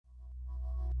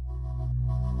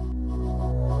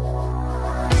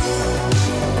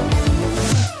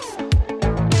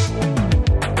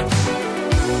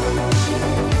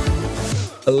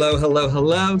Hello, hello,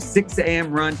 hello. 6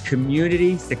 a.m. Run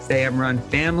community, 6 a.m. Run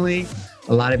family.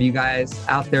 A lot of you guys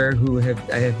out there who have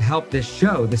helped this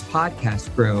show, this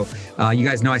podcast grow. You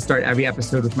guys know I start every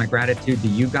episode with my gratitude to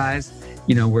you guys.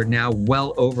 You know, we're now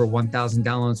well over 1,000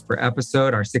 downloads per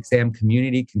episode. Our 6 a.m.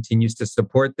 community continues to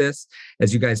support this.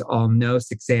 As you guys all know,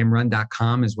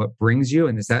 6amrun.com is what brings you.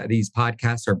 And these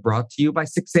podcasts are brought to you by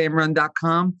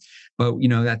 6amrun.com. But, you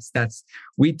know,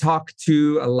 we talk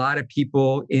to a lot of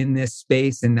people in this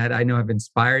space and that I know have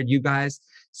inspired you guys.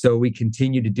 So we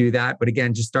continue to do that. But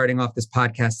again, just starting off this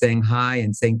podcast saying hi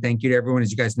and saying thank you to everyone. As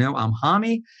you guys know, I'm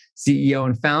Hami, CEO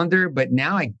and founder, but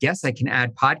now I guess I can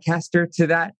add podcaster to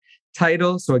that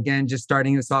title. So again, just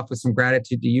starting this off with some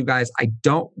gratitude to you guys. I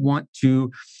don't want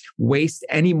to waste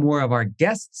any more of our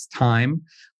guests' time.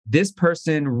 This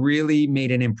person really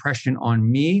made an impression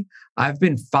on me. I've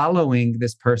been following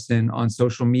this person on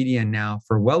social media now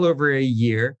for well over a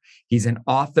year. He's an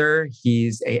author.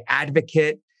 He's an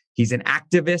advocate. He's an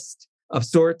activist of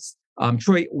sorts.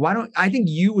 Troy, I think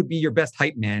you would be your best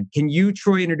hype man. Can you,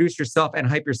 Troy, introduce yourself and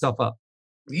hype yourself up?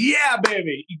 Yeah,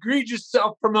 baby. Egregious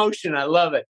self-promotion. I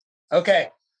love it. Okay.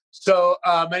 So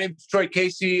my name is Troy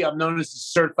Casey. I'm known as a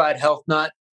certified health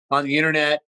nut on the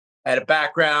internet. I had a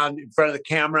background in front of the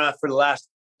camera for the last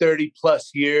 30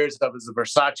 plus years. I was a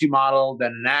Versace model,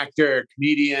 then an actor, a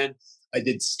comedian. I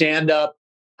did stand-up.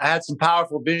 I had some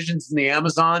powerful visions in the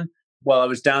Amazon while I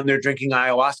was down there drinking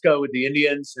ayahuasca with the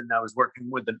Indians, and I was working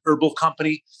with an herbal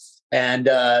company. And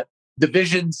the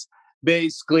visions,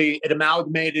 basically, it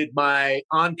amalgamated my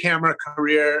on-camera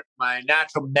career, my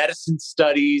natural medicine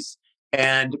studies,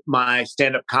 and my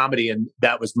stand-up comedy. And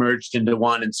that was merged into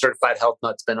one. And Certified Health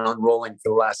Nut's been evolving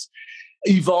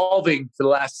for the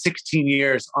last 16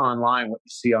 years online, what you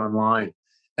see online.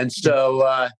 And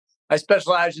so I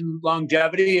specialize in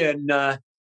longevity and,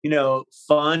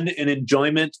 fun and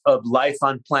enjoyment of life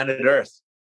on planet Earth.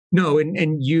 No,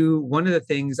 and you, one of the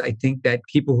things I think that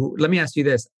let me ask you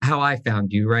this, how I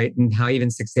found you, right? And how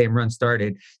even 6 a.m. Run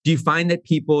started. Do you find that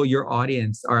your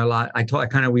audience are a lot,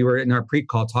 we were in our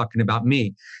pre-call talking about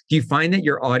me. Do you find that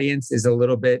your audience is a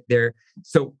little bit there?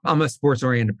 So I'm a sports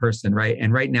oriented person, right?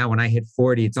 And right now when I hit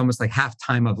 40, it's almost like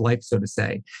halftime of life, so to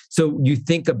say. So you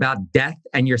think about death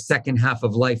and your second half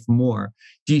of life more.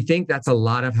 Do you think that's a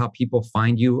lot of how people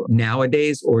find you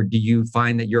nowadays? Or do you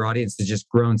find that your audience has just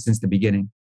grown since the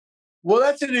beginning? Well,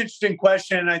 that's an interesting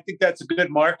question. I think that's a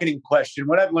good marketing question.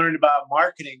 What I've learned about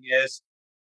marketing is,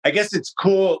 I guess it's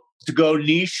cool to go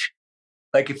niche.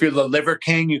 Like if you're the Liver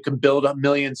King, you can build 1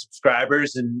 million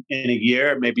subscribers in a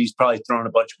year. Maybe he's probably throwing a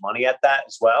bunch of money at that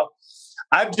as well.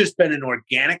 I've just been an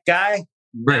organic guy,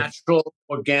 natural,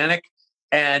 organic,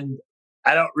 and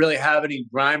I don't really have any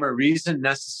rhyme or reason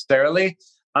necessarily.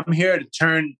 I'm here to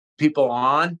turn people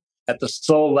on at the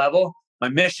soul level. My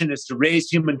mission is to raise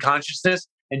human consciousness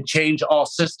and change all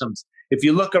systems. If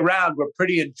you look around, we're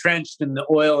pretty entrenched in the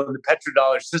oil and the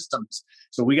petrodollar systems.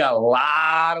 So we got a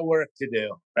lot of work to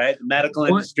do, right? The medical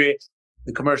industry,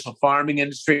 the commercial farming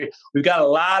industry, we've got a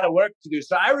lot of work to do.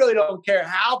 So I really don't care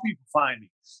how people find me.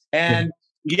 And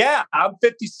yeah, I'm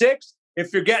 56.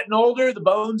 If you're getting older, the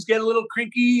bones get a little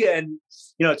crinky and,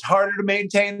 it's harder to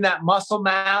maintain that muscle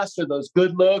mass or those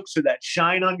good looks or that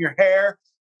shine on your hair,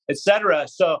 etc.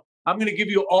 So I'm going to give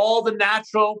you all the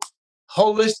natural,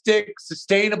 holistic,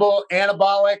 sustainable,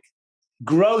 anabolic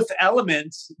growth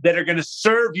elements that are going to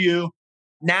serve you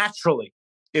naturally,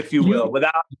 if you will,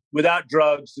 without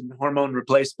drugs and hormone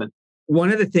replacement.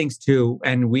 One of the things too,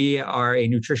 and we are a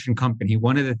nutrition company.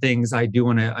 One of the things I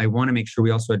want to make sure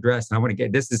we also address,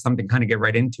 and this is something kind of get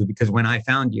right into, because when I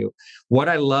found you, what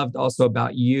I loved also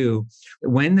about you,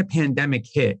 when the pandemic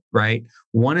hit, right?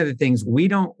 One of the things, we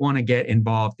don't want to get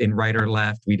involved in right or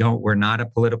left. We're not a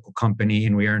political company,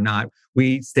 and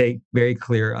we stay very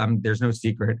clear. There's no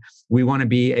secret. We want to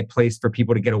be a place for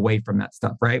people to get away from that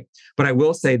stuff, right? But I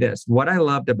will say this, what I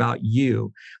loved about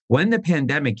you, when the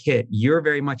pandemic hit, you're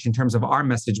very much, in terms of our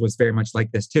message, was very much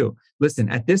like this too. Listen,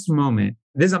 at this moment,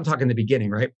 I'm talking the beginning,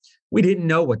 right? We didn't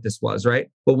know what this was, right?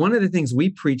 But one of the things we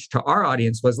preached to our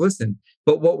audience was, listen,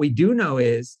 but what we do know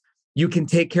is you can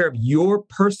take care of your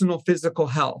personal physical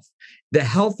health. The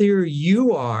healthier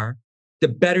you are, the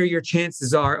better your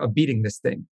chances are of beating this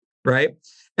thing, right?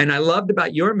 And I loved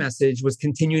about your message was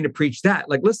continuing to preach that.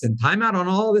 Like, listen, time out on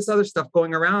all this other stuff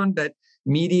going around that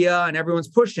media and everyone's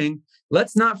pushing.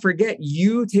 Let's not forget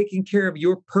you taking care of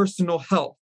your personal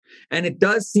health. And it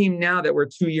does seem now that we're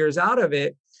 2 years out of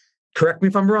it, correct me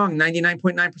if I'm wrong,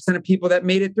 99.9% of people that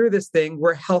made it through this thing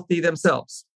were healthy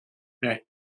themselves.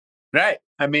 Right.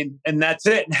 I mean, and that's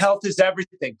it. And health is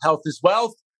everything. Health is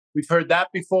wealth. We've heard that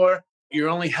before. You're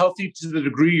only healthy to the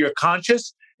degree you're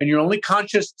conscious. and you're only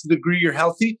conscious to the degree you're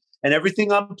healthy, and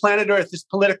everything on planet Earth is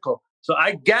political. So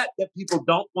I get that people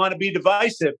don't want to be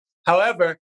divisive.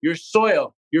 However, your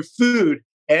soil, your food,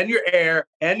 and your air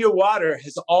and your water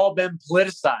has all been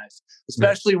politicized,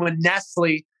 especially when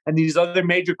Nestle and these other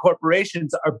major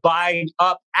corporations are buying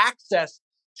up access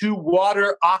to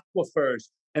water aquifers.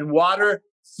 And water,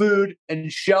 food,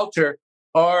 and shelter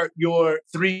are your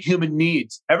three human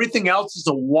needs. Everything else is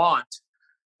a want,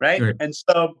 right? And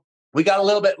so we got a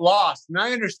little bit lost. And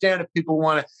I understand if people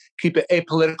want to keep it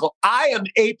apolitical. I am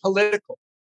apolitical.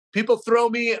 People throw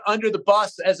me under the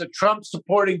bus as a Trump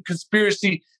supporting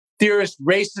conspiracy theorist,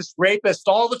 racist, rapist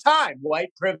all the time.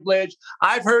 White privilege.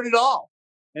 I've heard it all.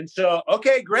 And so,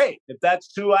 okay, great. If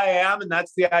that's who I am and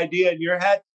that's the idea in your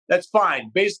head, that's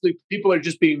fine. Basically, people are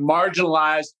just being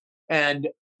marginalized and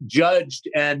judged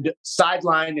and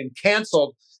sidelined and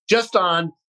canceled just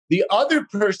on the other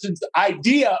person's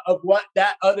idea of what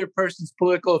that other person's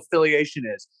political affiliation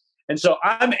is. And so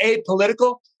I'm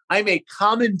apolitical. I'm a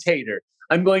commentator.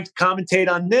 I'm going to commentate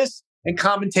on this and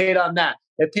commentate on that.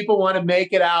 If people want to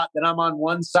make it out that I'm on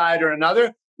one side or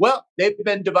another, well, they've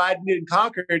been divided and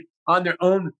conquered on their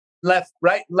own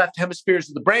right and left hemispheres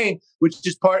of the brain, which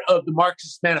is part of the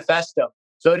Marxist manifesto.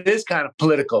 So it is kind of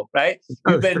political, right?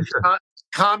 You've been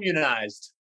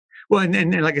communized. Well,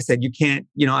 and like I said, you can't,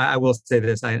 I will say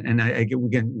this, we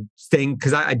can staying,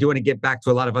 because I do want to get back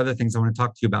to a lot of other things I want to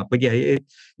talk to you about. But yeah,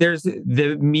 there's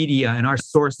the media and our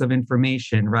source of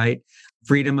information, right?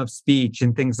 Freedom of speech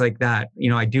and things like that.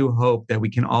 I do hope that we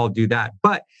can all do that.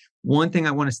 But one thing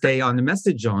I want to stay on the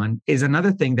message on is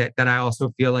another thing that I also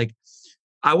feel like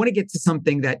I want to get to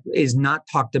something that is not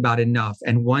talked about enough.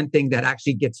 And one thing that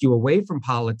actually gets you away from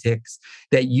politics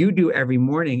that you do every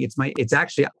morning, it's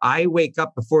actually, I wake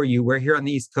up before you. We're here on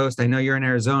the East Coast. I know you're in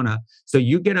Arizona. So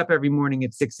you get up every morning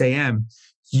at 6 a.m.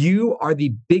 You are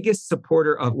the biggest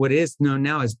supporter of what is known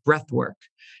now as breath work.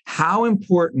 How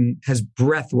important has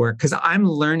breath work? Because I'm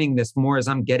learning this more as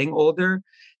I'm getting older.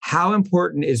 How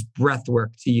important is breath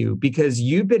work to you? Because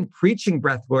you've been preaching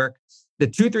breath work. The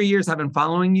 2-3 years I've been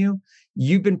following you,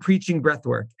 you've been preaching breath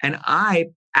work. And I,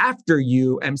 after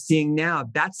you, am seeing now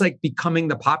that's like becoming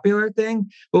the popular thing.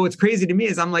 But what's crazy to me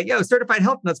is I'm like, Certified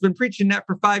Health Nut's been preaching that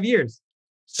for 5 years.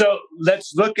 So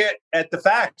let's look at the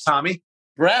facts, Tommy.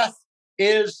 Breath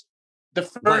is the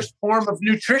first form of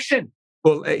nutrition.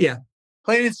 Well, yeah.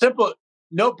 Plain and simple.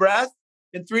 No breath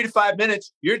in 3 to 5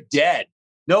 minutes, you're dead.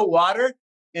 No water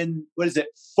in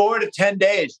 4 to 10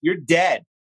 days, you're dead.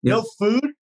 Yeah. No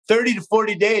food, 30 to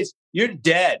 40 days, you're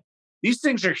dead. These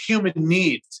things are human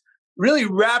needs. Really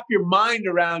wrap your mind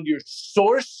around your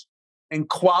source and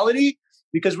quality,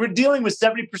 because we're dealing with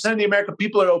 70% of the American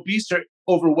people are obese or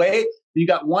overweight. You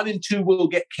got 1 in 2 will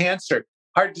get cancer.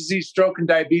 Heart disease, stroke, and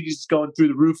diabetes is going through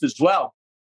the roof as well.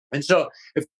 And so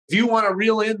if you want to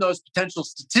reel in those potential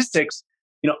statistics,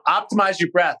 optimize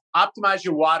your breath, optimize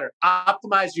your water,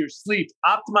 optimize your sleep,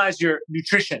 optimize your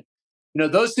nutrition.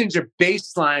 Those things are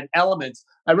baseline elements.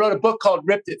 I wrote a book called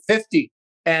Ripped at 50,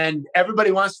 and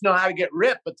everybody wants to know how to get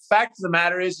ripped. But the fact of the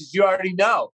matter is you already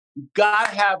know. You've got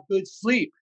to have good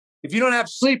sleep. If you don't have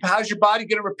sleep, how's your body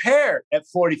going to repair at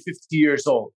 40, 50 years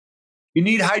old? You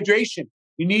need hydration.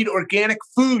 You need organic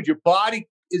food. Your body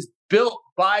is built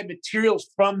by materials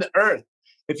from the earth.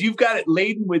 If you've got it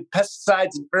laden with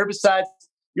pesticides and herbicides,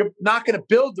 you're not going to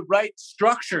build the right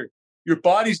structure. Your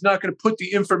body's not going to put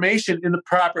the information in the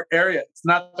proper area. It's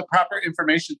not the proper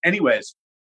information anyways.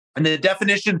 And the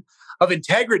definition of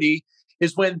integrity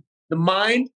is when the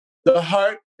mind, the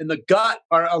heart, and the gut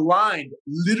are aligned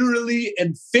literally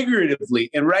and figuratively.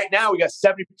 And right now we got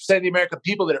 70% of the American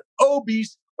people that are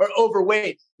obese or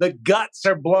overweight. The guts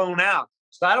are blown out.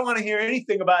 So I don't want to hear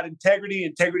anything about integrity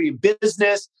in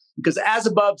business, because as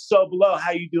above, so below.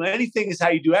 How you do anything is how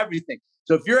you do everything.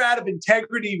 So if you're out of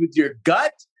integrity with your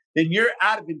gut, then you're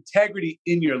out of integrity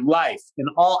in your life, in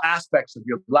all aspects of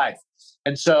your life.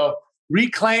 And so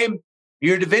reclaim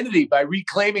your divinity by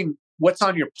reclaiming what's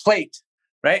on your plate,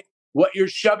 right? What you're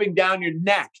shoving down your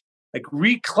neck. Like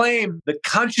reclaim the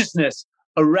consciousness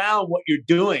around what you're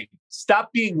doing.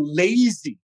 Stop being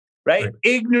lazy, right?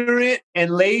 Ignorant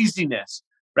and laziness,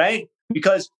 right?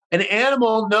 Because an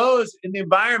animal knows in the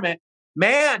environment,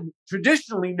 man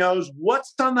traditionally knows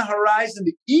what's on the horizon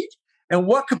to eat and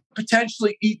what could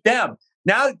potentially eat them.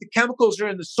 Now that the chemicals are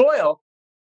in the soil,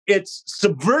 it's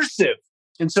subversive.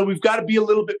 And so we've got to be a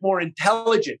little bit more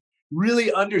intelligent,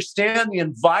 really understand the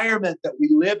environment that we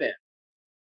live in,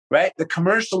 right? The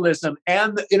commercialism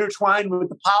and the intertwined with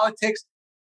the politics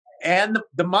and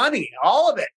the money, all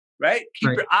of it, right?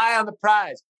 Keep your eye on the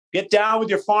prize. Get down with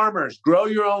your farmers, grow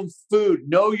your own food,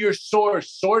 know your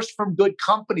source from good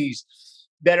companies,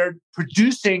 that are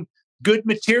producing good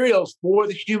materials for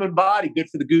the human body, good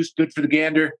for the goose, good for the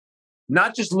gander,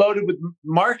 not just loaded with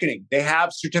marketing. They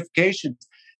have certifications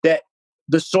that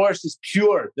the source is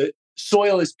pure, the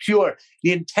soil is pure,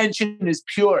 the intention is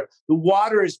pure, the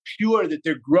water is pure, that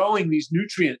they're growing these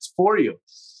nutrients for you.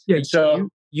 Yeah. And so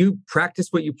you practice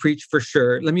what you preach for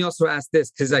sure. Let me also ask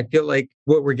this, because I feel like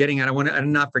what we're getting at, I want to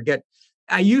not forget.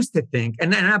 I used to think,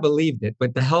 and I believed it,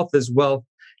 but the health is wealth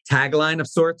tagline of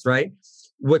sorts, right?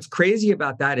 What's crazy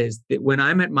about that is that when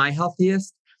I'm at my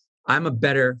healthiest, I'm a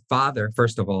better father,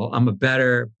 first of all. I'm a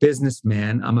better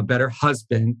businessman. I'm a better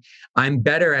husband. I'm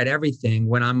better at everything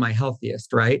when I'm my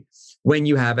healthiest, right? When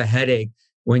you have a headache,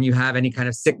 when you have any kind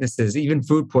of sicknesses, even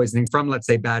food poisoning from, let's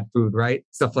say, bad food, right?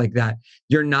 Stuff like that.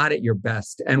 You're not at your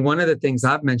best. And one of the things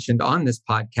I've mentioned on this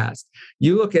podcast,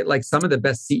 you look at like some of the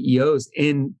best CEOs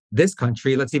in this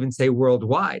country, let's even say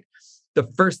worldwide. The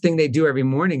first thing they do every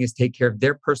morning is take care of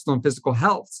their personal and physical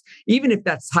health, even if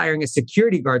that's hiring a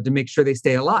security guard to make sure they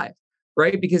stay alive,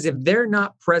 right? Because if they're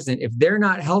not present, if they're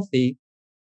not healthy,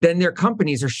 then their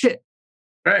companies are shit,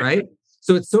 right?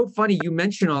 So it's so funny you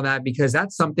mention all that, because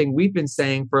that's something we've been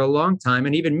saying for a long time.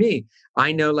 And even me,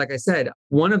 I know, like I said,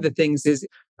 one of the things is,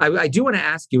 I do want to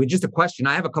ask you just a question.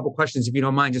 I have a couple questions, if you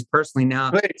don't mind, just personally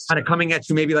now, please. Kind of coming at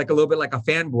you maybe like a little bit like a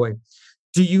fanboy.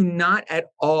 Do you not at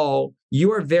all,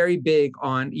 you are very big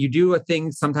on, you do a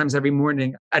thing sometimes every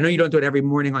morning. I know you don't do it every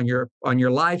morning on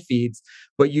your live feeds,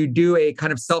 but you do a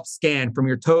kind of self-scan from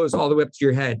your toes all the way up to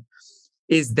your head.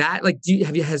 Is that like,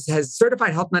 has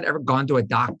Certified Health Nut ever gone to a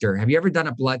doctor? Have you ever done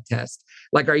a blood test?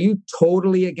 Like, are you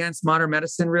totally against modern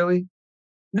medicine, really?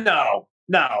 No.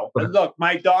 Look,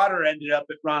 my daughter ended up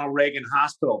at Ronald Reagan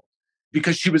Hospital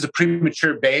because she was a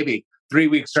premature baby 3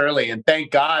 weeks early. And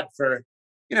thank God for,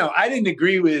 I didn't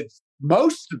agree with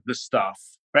most of the stuff,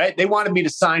 right? They wanted me to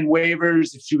sign waivers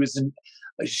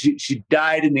if she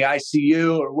died in the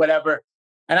ICU or whatever.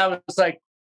 And I was like,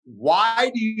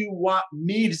 why do you want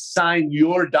me to sign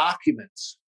your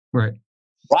documents? Right.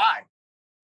 Why?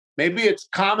 Maybe it's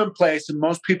commonplace and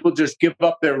most people just give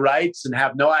up their rights and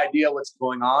have no idea what's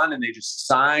going on and they just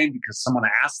sign because someone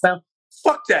asked them.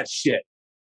 Fuck that shit,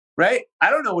 right? I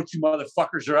don't know what you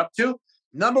motherfuckers are up to.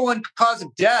 Number one cause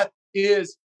of death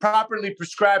is properly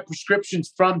prescribed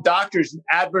prescriptions from doctors and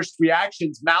adverse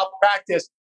reactions, malpractice,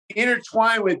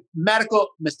 intertwined with medical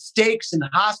mistakes in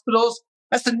hospitals.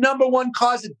 That's the number one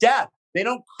cause of death. They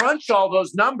don't crunch all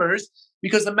those numbers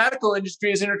because the medical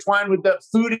industry is intertwined with the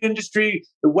food industry,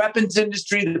 the weapons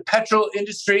industry, the petrol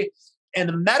industry, and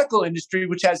the medical industry,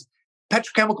 which has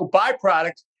petrochemical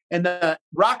byproducts. And the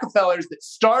Rockefellers that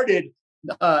started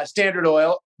Standard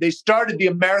Oil, they started the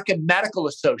American Medical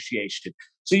Association.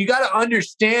 So you got to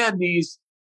understand these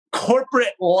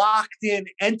corporate locked-in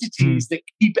entities that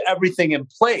keep everything in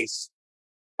place.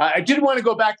 I did want to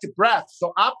go back to breath.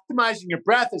 So optimizing your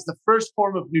breath is the first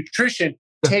form of nutrition,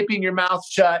 taping your mouth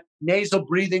shut, nasal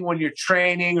breathing when you're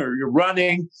training or you're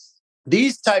running.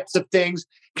 These types of things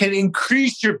can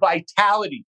increase your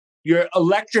vitality, your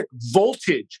electric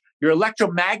voltage, your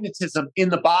electromagnetism in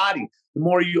the body. The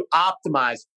more you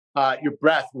optimize your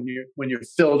breath when you're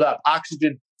filled up,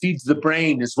 oxygen feeds the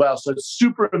brain as well. So it's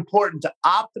super important to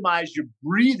optimize your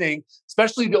breathing,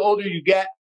 especially the older you get.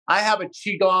 I have a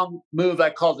Qigong move I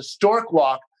call the stork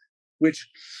walk, which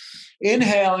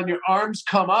inhale and your arms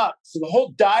come up. So the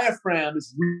whole diaphragm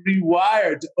is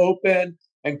rewired to open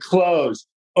and close,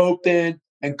 open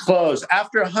and close.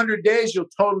 After 100 days, you'll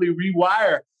totally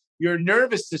rewire your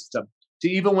nervous system to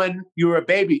even when you were a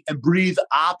baby and breathe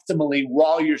optimally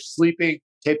while you're sleeping,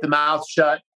 tape the mouth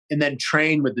shut, and then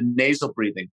train with the nasal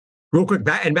breathing. Real quick,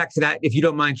 back to that, if you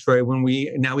don't mind, Troy,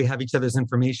 we have each other's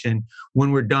information.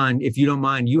 When we're done, if you don't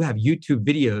mind, you have YouTube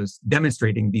videos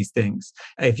demonstrating these things.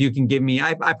 If you can give me,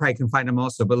 I probably can find them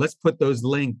also, but let's put those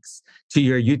links to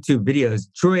your YouTube videos.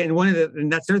 Troy,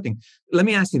 and that's the other thing. Let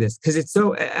me ask you this, because it's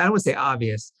so, I don't want to say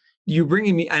obvious. You're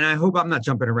bringing me, and I hope I'm not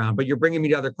jumping around, but you're bringing me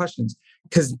to other questions.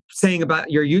 Because saying about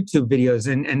your YouTube videos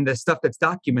and the stuff that's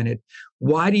documented,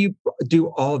 why do you do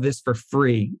all this for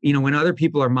free? When other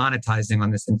people are monetizing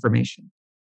on this information.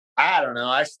 I don't know.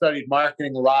 I studied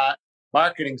marketing a lot.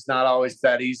 Marketing's not always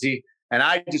that easy. And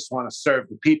I just want to serve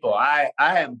the people. I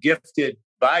am gifted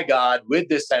by God with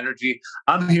this energy.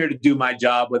 I'm here to do my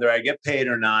job, whether I get paid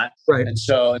or not. Right. And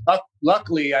so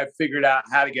luckily I figured out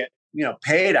how to get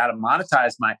paid, how to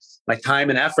monetize my time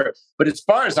and effort. But as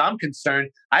far as I'm concerned,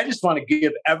 I just want to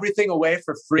give everything away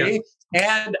for free.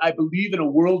 Yeah. And I believe in a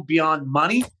world beyond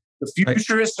money. The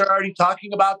futurists are already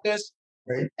talking about this.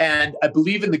 Right. And I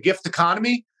believe in the gift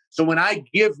economy. So when I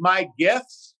give my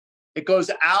gifts, it goes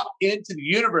out into the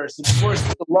universe. And of course,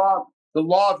 the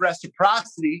law of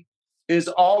reciprocity is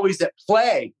always at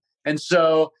play. And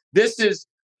so this is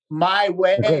my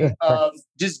way of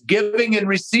just giving and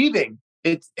receiving.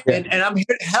 And I'm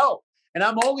here to help. And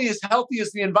I'm only as healthy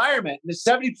as the environment. And if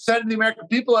 70% of the American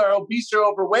people are obese or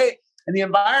overweight and the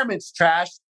environment's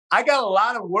trashed, I got a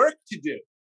lot of work to do.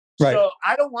 Right. So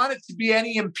I don't want it to be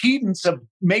any impedance of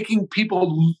making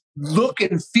people look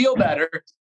and feel better.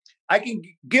 I can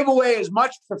give away as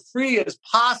much for free as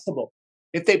possible.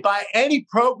 If they buy any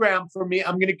program from me,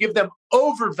 I'm going to give them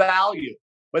overvalue,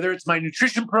 whether it's my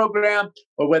nutrition program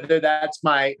or whether that's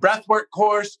my breathwork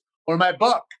course or my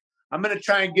book. I'm going to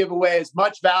try and give away as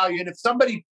much value. And if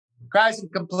somebody cries and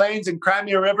complains and cry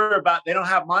me a river about they don't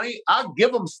have money, I'll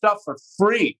give them stuff for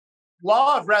free.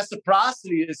 Law of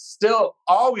reciprocity is still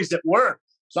always at work.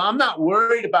 So I'm not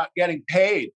worried about getting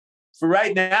paid. For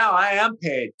right now, I am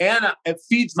paid and it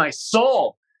feeds my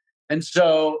soul. And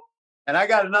I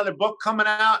got another book coming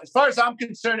out. As far as I'm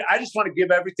concerned, I just want to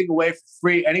give everything away for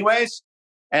free anyways.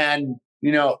 And,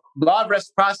 law of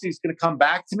reciprocity is going to come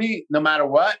back to me no matter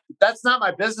what. That's not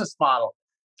my business model.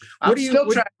 I'm still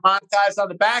trying to monetize on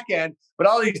the back end, but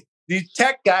all these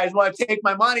tech guys want to take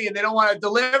my money and they don't want to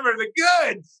deliver the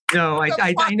goods. No,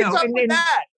 I know. And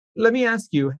let me ask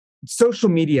you, social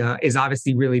media is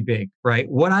obviously really big, right?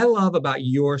 What I love about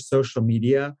your social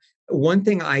media, one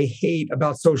thing I hate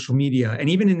about social media, and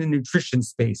even in the nutrition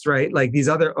space, right? Like these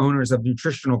other owners of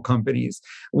nutritional companies,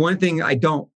 one thing I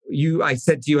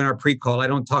said to you in our pre-call, I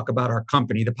don't talk about our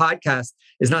company. The podcast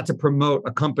is not to promote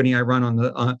a company I run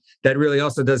on that really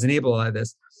also does enable a lot of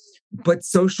this. But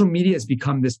social media has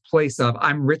become this place of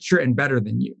I'm richer and better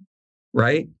than you,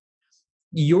 right?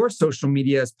 Your social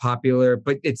media is popular,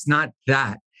 but it's not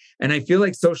that. And I feel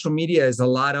like social media is a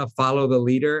lot of follow the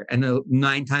leader. And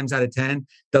 9 times out of 10,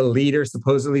 the leader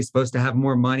supposedly supposed to have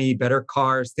more money, better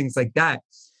cars, things like that.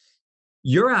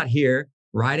 You're out here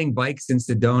riding bikes in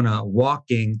Sedona,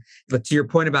 walking. But to your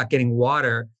point about getting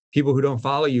water, people who don't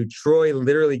follow you, Troy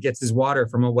literally gets his water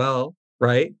from a well,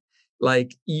 right?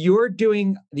 Like you're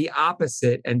doing the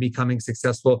opposite and becoming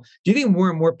successful. Do you think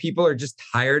more and more people are just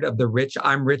tired of the rich,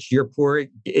 I'm rich, you're poor,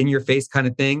 in your face kind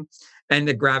of thing? And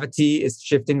the gravity is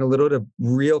shifting a little to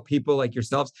real people like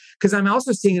yourselves? Because I'm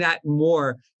also seeing that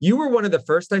more. You were one of the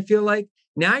first, I feel like.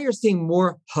 Now you're seeing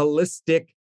more holistic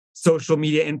social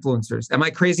media influencers. Am I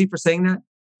crazy for saying that?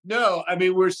 No, I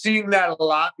mean, we're seeing that a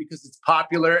lot because it's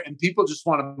popular and people just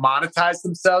want to monetize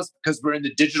themselves because we're in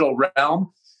the digital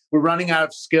realm. We're running out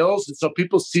of skills. And so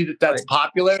people see that that's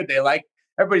popular. They like,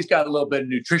 everybody's got a little bit of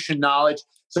nutrition knowledge.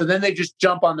 So then they just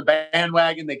jump on the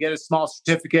bandwagon. They get a small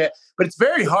certificate, but it's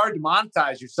very hard to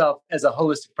monetize yourself as a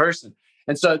holistic person.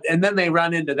 And then they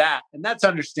run into that, and that's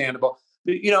understandable.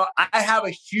 But,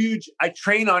 I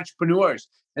train entrepreneurs.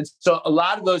 And so a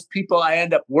lot of those people I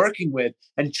end up working with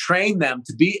and train them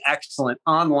to be excellent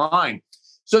online.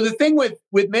 So the thing with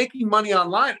making money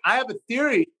online, I have a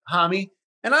theory, Hami,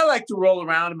 and I like to roll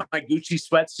around in my Gucci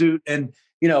sweatsuit and,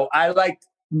 I like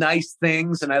nice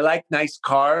things and I like nice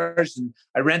cars and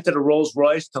I rented a Rolls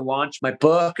Royce to launch my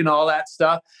book and all that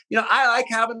stuff. I like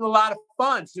having a lot of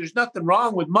fun. So there's nothing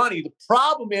wrong with money. The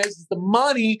problem is the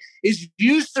money is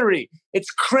usury.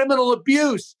 It's criminal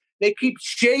abuse. They keep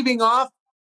shaving off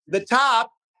the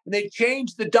top and they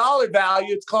change the dollar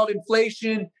value. It's called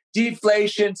inflation,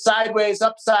 deflation, sideways,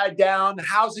 upside down,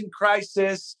 housing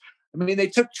crisis. I mean, they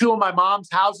took 2 of my mom's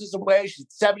houses away. She's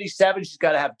 77. She's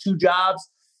got to have 2 jobs.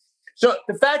 So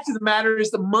the fact of the matter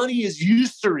is the money is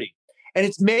usury and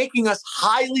it's making us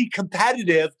highly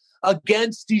competitive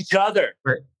against each other.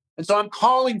 Right. And so I'm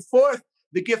calling forth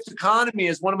the gift economy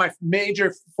as one of my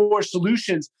major 4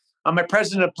 solutions on my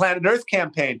President of Planet Earth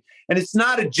campaign. And it's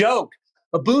not a joke.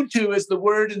 Ubuntu is the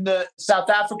word in the South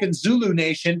African Zulu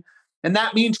nation, and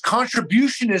that means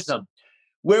contributionism,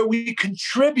 where we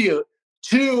contribute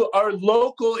to our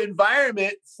local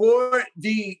environment for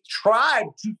the tribe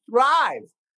to thrive.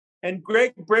 And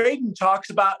Greg Braden talks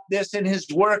about this in his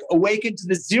work, Awaken to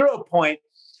the Zero Point.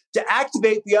 To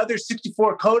activate the other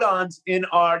 64 codons in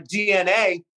our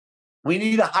DNA, we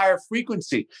need a higher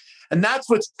frequency. And that's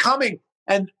what's coming.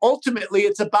 And ultimately,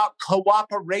 it's about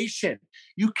cooperation.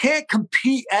 You can't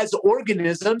compete as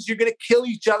organisms. You're going to kill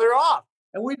each other off.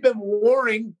 And we've been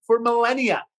warring for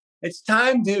millennia. It's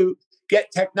time to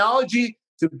get technology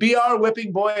to be our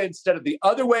whipping boy instead of the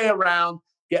other way around,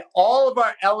 get all of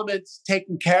our elements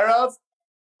taken care of,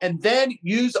 and then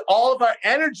use all of our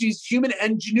energies, human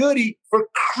ingenuity, for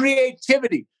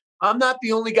creativity. I'm not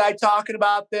the only guy talking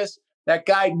about this. That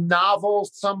guy, Novel,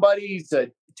 he's a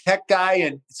tech guy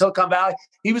in Silicon Valley.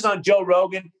 He was on Joe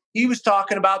Rogan. He was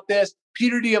talking about this.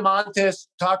 Peter Diamandis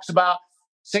talks about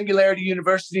Singularity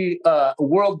University, A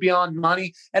World Beyond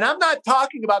Money. And I'm not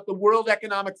talking about the World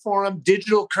Economic Forum,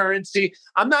 digital currency.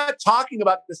 I'm not talking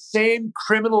about the same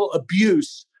criminal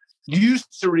abuse,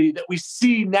 usury that we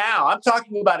see now. I'm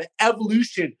talking about an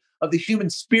evolution of the human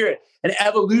spirit, an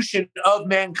evolution of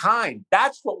mankind.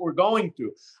 That's what we're going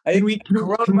through. I think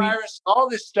coronavirus, all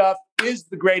this stuff is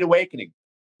the Great Awakening.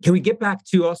 Can we get back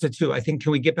to also too, I think,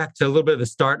 can we get back to a little bit of the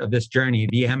start of this journey,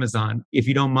 the Amazon, if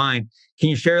you don't mind? Can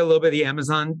you share a little bit of the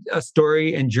Amazon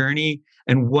story and journey?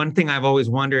 And one thing I've always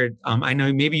wondered, I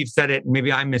know maybe you've said it,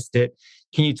 maybe I missed it.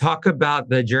 Can you talk about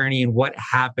the journey and what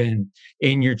happened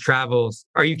in your travels?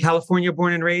 Are you California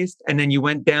born and raised? And then you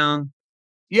went down?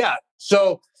 Yeah.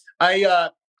 So I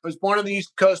was born on the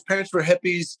East Coast. Parents were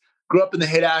hippies, grew up in the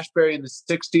Haight-Ashbury in the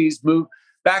 60s, moved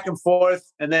back and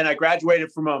forth. And then I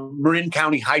graduated from a Marin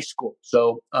County high school.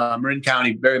 So Marin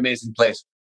County, very amazing place.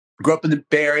 Grew up in the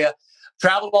Bay Area,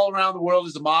 traveled all around the world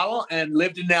as a model, and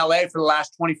lived in LA for the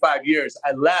last 25 years.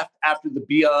 I left after the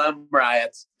BLM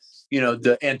riots,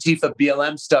 the Antifa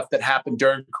BLM stuff that happened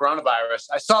during coronavirus.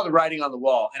 I saw the writing on the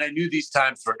wall, and I knew these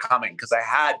times were coming because I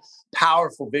had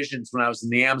powerful visions when I was in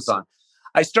the Amazon.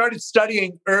 I started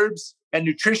studying herbs and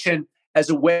nutrition as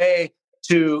a way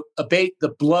to abate the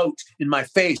bloat in my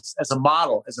face as a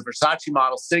model, as a Versace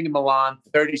model sitting in Milan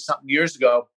 30-something years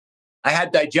ago. I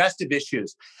had digestive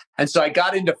issues. And so I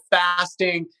got into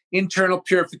fasting, internal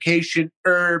purification,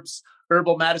 herbs,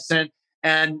 herbal medicine.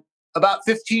 And about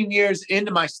 15 years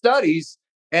into my studies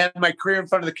and my career in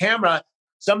front of the camera,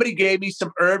 somebody gave me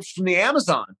some herbs from the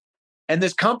Amazon. And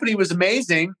this company was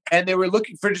amazing. And they were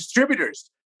looking for distributors.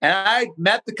 And I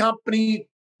met the company,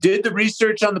 did the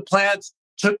research on the plants,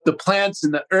 took the plants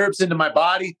and the herbs into my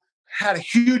body, had a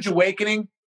huge awakening,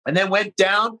 and then went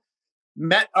down,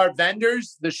 met our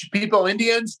vendors, the Shipibo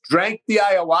Indians, drank the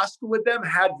ayahuasca with them,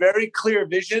 had very clear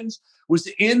visions, was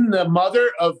in the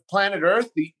mother of planet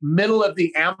Earth, the middle of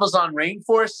the Amazon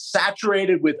rainforest,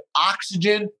 saturated with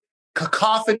oxygen,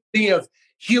 cacophony of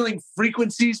healing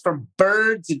frequencies from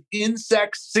birds and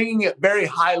insects singing at very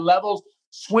high levels,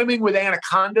 swimming with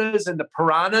anacondas and the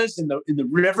piranhas in the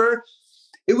river.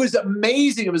 It was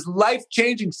amazing. It was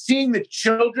life-changing seeing the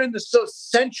children, the so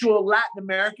sensual Latin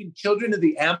American children of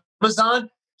the Amazon,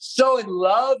 so in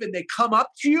love, and they come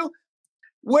up to you.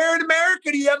 Where in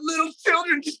America do you have little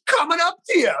children just coming up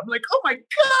to you? I'm like, oh my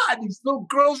God, these little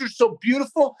girls are so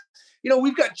beautiful.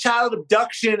 We've got child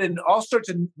abduction and all sorts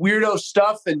of weirdo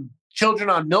stuff and children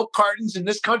on milk cartons in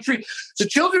this country. So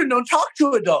children don't talk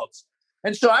to adults.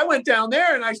 And so I went down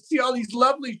there and I see all these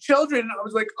lovely children. And I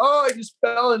was like, oh, I just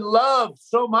fell in love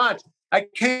so much. I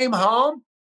came home.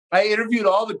 I interviewed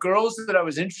all the girls that I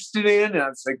was interested in. And I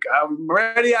was like, I'm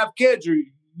ready to have kids. Are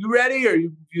you ready? Or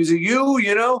is it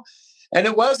you? And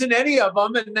it wasn't any of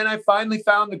them. And then I finally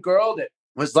found the girl that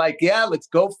was like, yeah, let's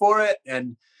go for it.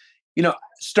 And,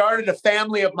 started a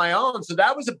family of my own. So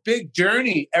that was a big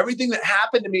journey. Everything that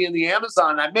happened to me in the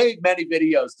Amazon, I made many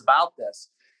videos about this.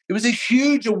 It was a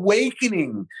huge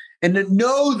awakening, and to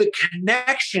know the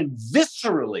connection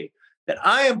viscerally, that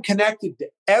I am connected to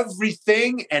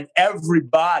everything and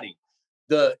everybody,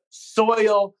 the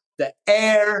soil, the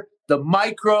air, the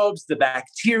microbes, the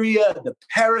bacteria, the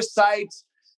parasites,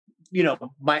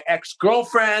 my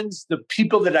ex-girlfriends, the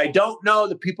people that I don't know,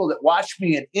 the people that watch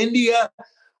me in India.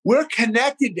 We're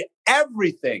connected to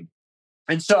everything.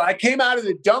 And so I came out of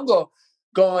the jungle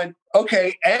going,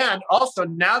 okay, and also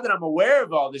now that I'm aware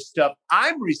of all this stuff,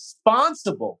 I'm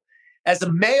responsible as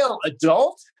a male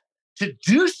adult to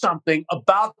do something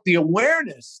about the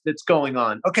awareness that's going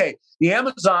on. Okay, the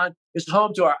Amazon is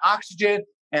home to our oxygen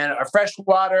and our fresh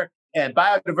water and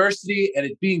biodiversity, and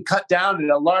it's being cut down at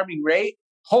an alarming rate.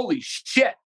 Holy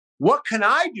shit. What can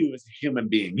I do as a human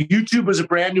being? YouTube was a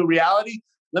brand new reality.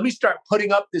 Let me start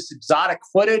putting up this exotic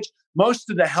footage. Most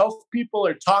of the health people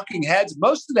are talking heads.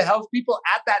 Most of the health people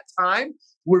at that time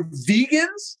were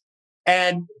vegans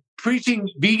and preaching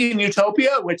vegan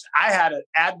utopia, which I had an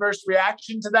adverse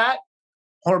reaction to that.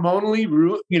 Hormonally,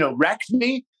 wrecked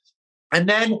me. And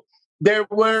then there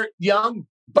were young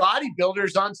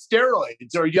bodybuilders on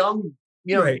steroids or young,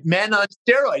 right, men on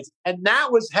steroids. And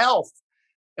that was health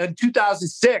in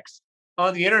 2006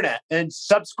 on the internet. And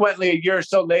subsequently, a year or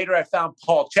so later, I found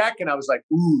Paul Chek and I was like,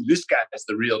 ooh, this guy is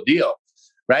the real deal.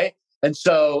 Right. And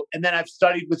then I've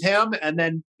studied with him, and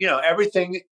then,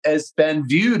 everything has been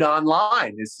viewed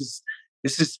online.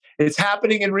 It's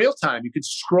happening in real time. You could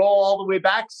scroll all the way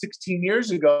back 16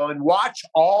 years ago and watch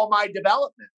all my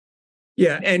development.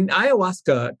 Yeah. And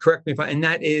ayahuasca, correct me if and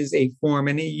that is a form,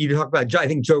 and you talk about, I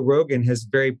think Joe Rogan has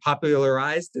very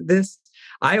popularized this.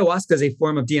 Ayahuasca is a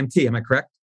form of DMT. Am I correct?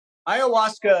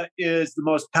 Ayahuasca is the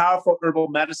most powerful herbal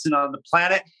medicine on the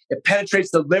planet. It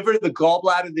penetrates the liver, the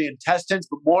gallbladder, the intestines,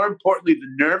 but more importantly,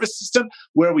 the nervous system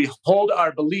where we hold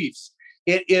our beliefs.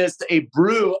 It is a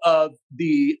brew of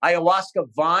the ayahuasca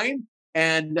vine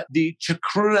and the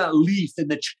chacruna leaf. And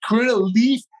the chacruna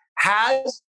leaf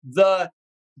has the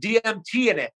DMT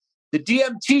in it. The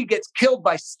DMT gets killed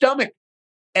by stomach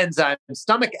enzyme,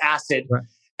 stomach acid. Right.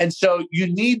 And so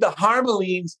you need the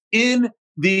harmalines in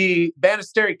the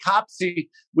Banisteriopsis copsi,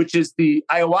 which is the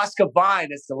ayahuasca vine.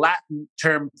 It's the Latin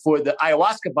term for the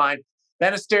ayahuasca vine.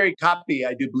 Banisteriopsis copsi,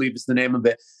 I do believe is the name of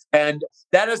it. And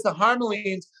that is the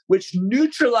harmalines, which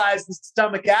neutralize the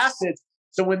stomach acids.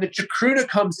 So when the chacruna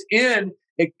comes in,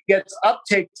 it gets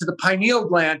uptake to the pineal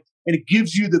gland and it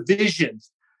gives you the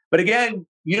visions. But again,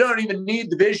 you don't even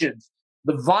need the visions.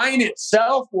 The vine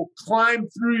itself will climb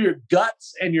through your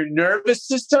guts and your nervous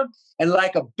system. And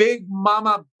like a big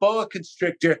mama boa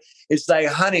constrictor, it's like,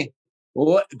 honey,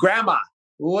 grandma,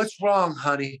 what's wrong,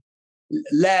 honey?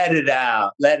 Let it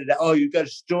out. Let it out. Oh, you got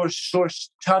a sore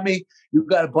tummy. You've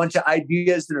got a bunch of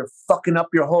ideas that are fucking up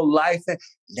your whole life.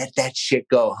 Let that shit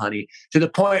go, honey. To the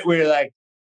point where you're like,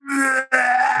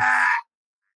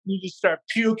 you just start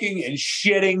puking and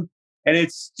shitting. And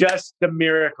it's just a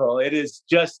miracle. It is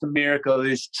just a miracle.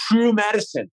 It is true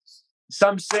medicine.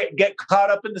 Some say get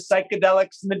caught up in the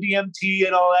psychedelics and the DMT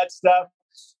and all that stuff,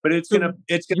 but it's gonna.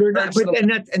 You're not, but,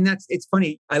 and that's it's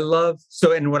funny. I love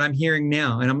and what I'm hearing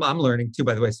now, and I'm learning too,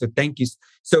 by the way. So thank you.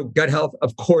 So gut health,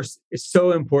 of course, is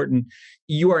so important.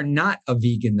 You are not a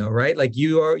vegan though, right? Like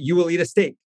you will eat a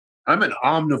steak. I'm an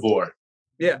omnivore.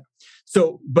 Yeah.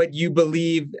 So, but you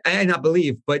believe, and not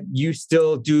believe, but you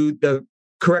still do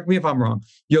correct me if I'm wrong.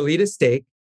 You'll eat a steak,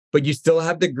 but you still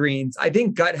have the greens. I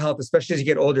think gut health, especially as you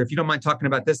get older, if you don't mind talking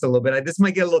about this a little bit, this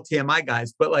might get a little TMI,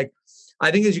 guys, but like, I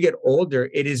think as you get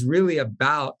older, it is really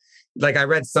about, like I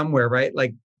read somewhere, right?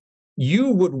 Like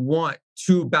you would want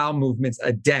 2 bowel movements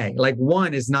a day. Like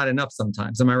 1 is not enough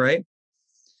sometimes. Am I right?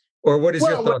 Or what is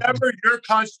your thought? Whatever your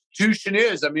constitution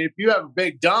is. I mean, if you have a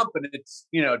big dump and it's,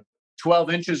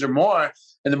 12 inches or more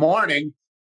in the morning,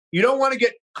 you don't want to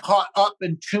get caught up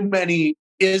in too many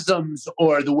isms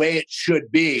or the way it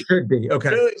should be. Should be. Okay.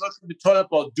 Really look at the toilet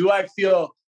bowl. Do I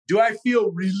feel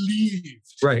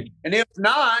relieved? Right. And if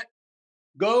not,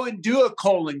 go and do a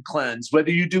colon cleanse,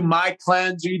 whether you do my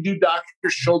cleanse or you do Dr.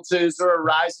 Schultz's or a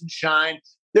Rise and Shine.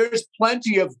 There's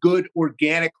plenty of good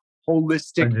organic,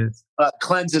 holistic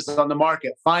cleanses on the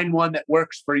market. Find one that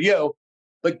works for you,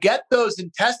 but get those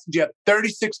intestines. You have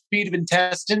 36 feet of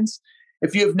intestines.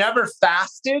 If you've never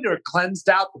fasted or cleansed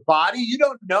out the body, you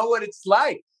don't know what it's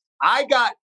like. I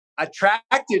got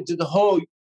attracted to the whole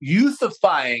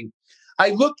youthifying.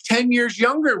 I look 10 years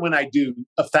younger when I do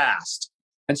a fast.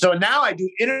 And so now I do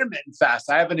intermittent fast.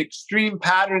 I have an extreme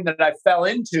pattern that I fell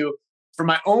into for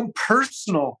my own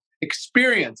personal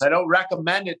experience. I don't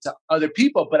recommend it to other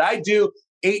people, but I do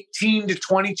 18 to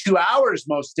 22 hours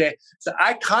most days. So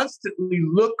I constantly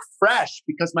look fresh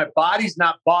because my body's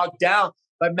not bogged down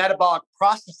by metabolic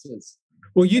processes.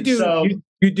 Well, you do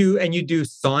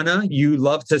sauna. You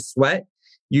love to sweat.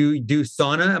 You do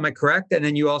sauna. Am I correct? And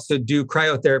then you also do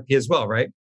cryotherapy as well, right?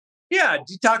 Yeah,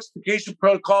 detoxification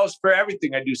protocols for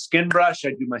everything. I do skin brush.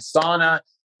 I do my sauna.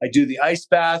 I do the ice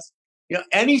baths.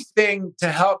 Anything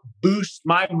to help boost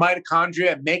my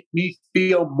mitochondria and make me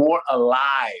feel more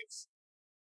alive.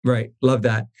 Right. Love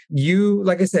that. You,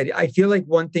 like I said, I feel like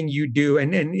one thing you do,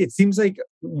 and it seems like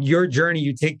your journey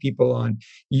you take people on,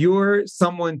 you're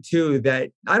someone too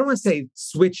that I don't want to say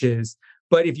switches,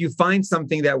 but if you find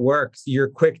something that works, you're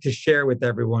quick to share with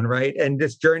everyone, right? And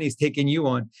this journey's taken you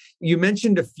on. You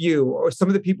mentioned a few, or some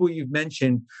of the people you've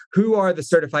mentioned, who are the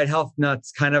certified health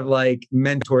nuts kind of like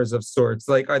mentors of sorts?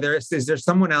 Like, is there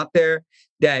someone out there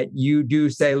that you do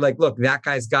say like, look, that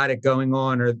guy's got it going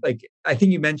on? Or like, I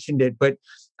think you mentioned it, but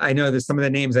I know there's some of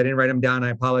the names, I didn't write them down. I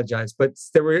apologize. But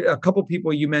there were a couple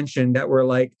people you mentioned that were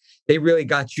like, they really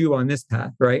got you on this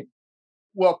path, right?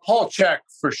 Well, Paul Chek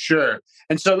for sure.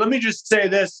 And so let me just say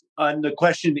this on the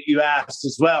question that you asked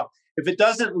as well. If it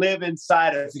doesn't live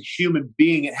inside of a human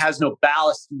being, it has no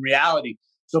ballast in reality.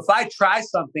 So if I try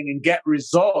something and get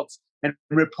results and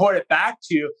report it back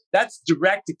to you, that's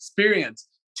direct experience.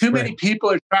 Too many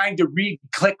people are trying to read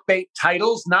clickbait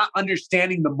titles, not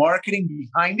understanding the marketing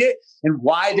behind it and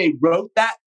why they wrote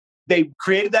that. They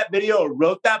created that video or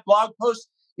wrote that blog post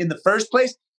in the first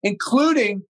place,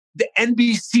 including the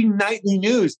NBC Nightly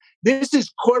News. This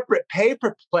is corporate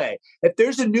paper play. If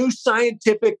there's a new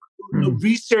scientific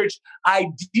research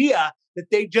idea that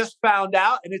they just found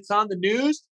out and it's on the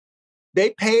news,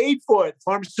 they paid for it.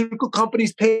 Pharmaceutical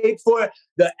companies paid for it.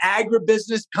 The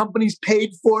agribusiness companies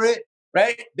paid for it.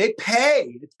 right? They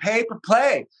pay. It's pay for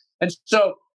play. And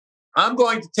so I'm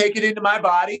going to take it into my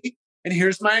body, and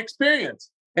here's my experience.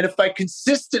 And if I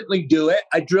consistently do it,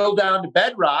 I drill down to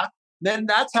bedrock, then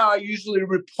that's how I usually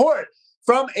report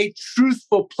from a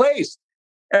truthful place.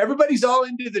 Everybody's all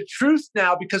into the truth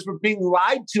now because we're being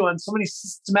lied to on so many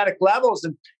systematic levels,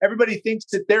 and everybody thinks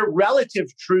that their relative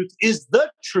truth is the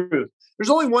truth. There's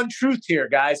only one truth here,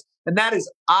 guys, and that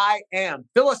is I am.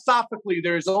 Philosophically,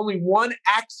 there is only one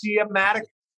axiomatic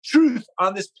truth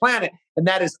on this planet, and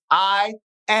that is I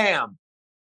am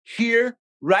here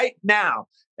right now.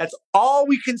 That's all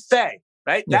we can say,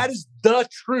 right? Yeah. That is the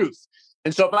truth.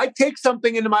 And so if I take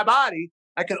something into my body,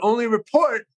 I can only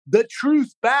report the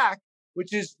truth back,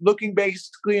 which is looking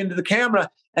basically into the camera.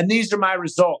 And these are my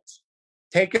results.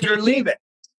 Take it or leave it.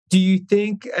 Do you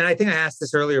think, and I think I asked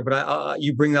this earlier, but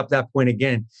you bring up that point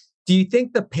again. Do you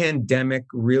think the pandemic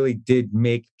really did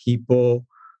make people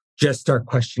just start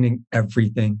questioning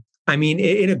everything? I mean,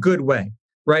 in a good way,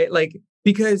 right? Like,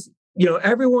 because,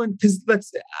 everyone,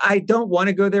 because I don't want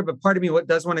to go there, but part of me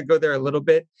does want to go there a little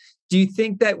bit. Do you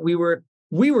think that we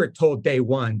were told day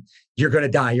one, you're going to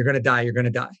die, you're going to die, you're going to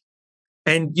die?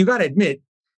 And you got to admit,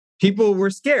 people were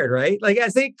scared, right? Like,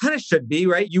 as they kind of should be,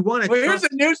 right? You want to. Well, here's a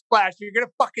newsflash: you're going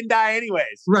to fucking die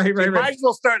anyways. Right. You might as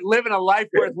well start living a life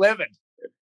worth living.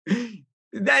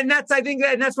 And that's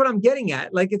what I'm getting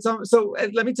at. Like, it's so.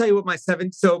 Let me tell you what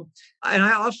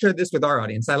I'll share this with our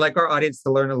audience. I like our audience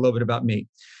to learn a little bit about me.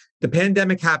 The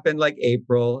pandemic happened like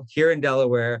April here in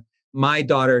Delaware. My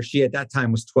daughter, she at that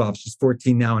time was 12. She's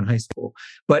 14 now in high school.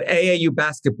 But AAU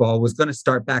basketball was going to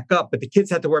start back up, but the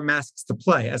kids had to wear masks to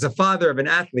play. As a father of an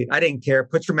athlete, I didn't care.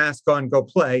 Put your mask on, go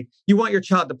play. You want your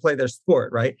child to play their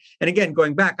sport, right? And again,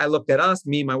 going back, I looked at us,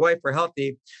 me, my wife were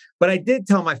healthy. But I did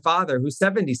tell my father, who's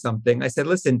 70 something, I said,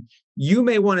 listen, you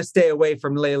may want to stay away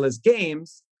from Layla's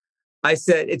games. I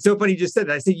said, it's so funny you just said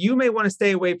that. I said, you may want to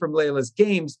stay away from Layla's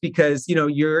games because,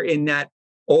 you're in that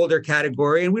older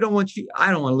category, and I don't want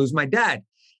to lose my dad.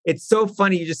 It's so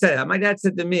funny you just said that. My dad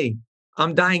said to me,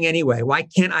 I'm dying anyway. Why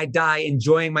can't I die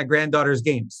enjoying my granddaughter's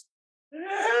games?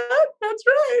 That's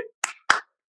right.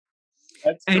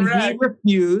 That's and correct.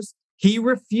 He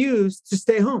refused to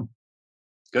stay home.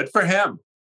 Good for him.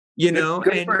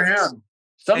 Good for him.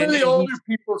 Some of the older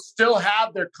people still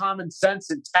have their common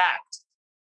sense intact.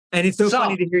 And it's so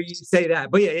funny to hear you say that.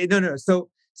 But yeah, no.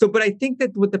 But I think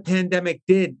that what the pandemic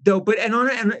did, though, and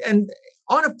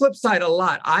on a flip side, a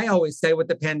lot, I always say what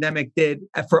the pandemic did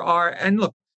and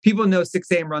look, people know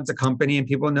 6 a.m. runs a company and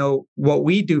people know what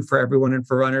we do for everyone and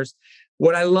for runners.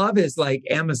 What I love is like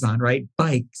Amazon, right?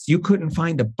 Bikes. You couldn't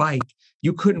find a bike.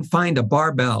 You couldn't find a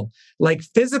barbell. Like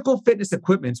physical fitness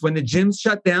equipments, when the gyms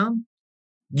shut down,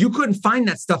 you couldn't find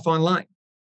that stuff online.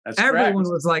 Everyone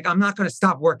was like, I'm not going to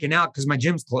stop working out because my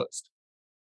gym's closed.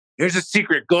 Here's a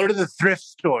secret. Go to the thrift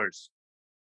stores.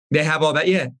 They have all that.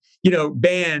 Yeah.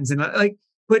 Bands and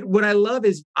but what I love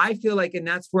is I feel like, and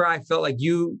that's where I felt like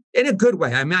you, in a good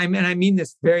way. I mean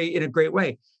this in a great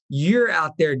way. You're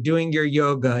out there doing your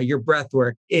yoga, your breath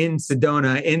work in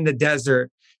Sedona, in the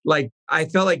desert. Like, I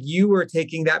felt like you were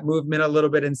taking that movement a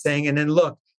little bit and saying, and then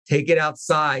look, take it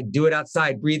outside, do it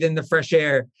outside, breathe in the fresh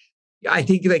air. I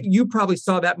think like you probably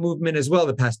saw that movement as well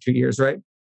the past 2 years, right?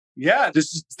 Yeah,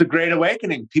 this is the great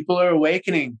awakening. People are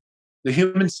awakening. The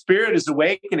human spirit is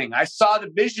awakening. I saw the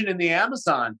vision in the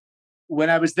Amazon when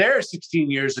I was there 16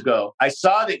 years ago. I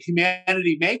saw that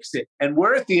humanity makes it. And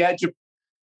we're at the edge of,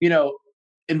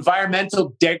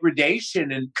 environmental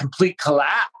degradation and complete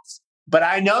collapse. But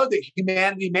I know that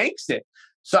humanity makes it.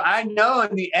 So I know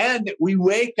in the end that we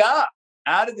wake up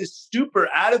out of this stupor,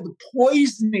 out of the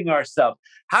poisoning ourselves.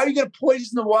 How are you going to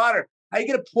poison the water? How are you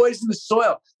going to poison the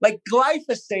soil? Like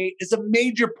glyphosate is a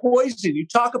major poison. You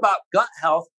talk about gut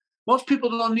health. Most people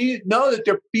don't know that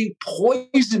they're being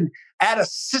poisoned at a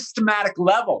systematic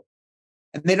level.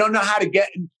 And they don't know how to get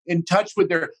in touch with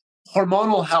their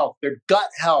hormonal health, their gut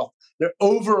health, their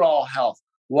overall health.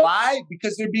 Why?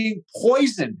 Because they're being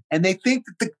poisoned. And they think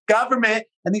that the government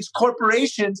and these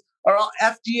corporations are all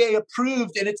FDA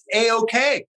approved and it's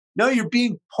A-OK. No, you're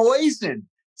being poisoned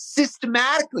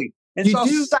systematically. And it's all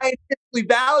scientifically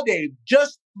validated.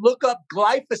 Just look up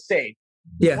glyphosate.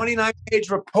 Yeah. 29-page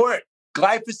report.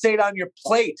 Glyphosate on your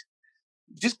plate.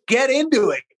 Just get into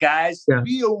it, guys. Yeah.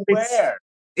 Be aware.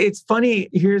 It's funny.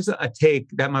 Here's a take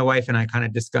that my wife and I kind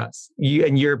of discuss.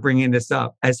 You're bringing this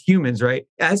up as humans, right?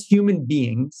 As human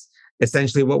beings,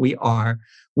 essentially what we are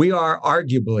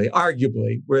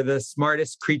arguably, we're the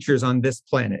smartest creatures on this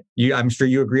planet. I'm sure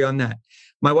you agree on that.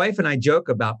 My wife and I joke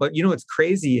about, but what's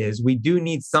crazy is we do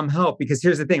need some help because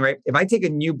here's the thing, right? If I take a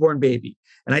newborn baby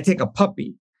and I take a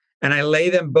puppy and I lay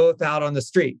them both out on the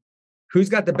street, who's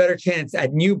got the better chance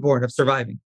at newborn of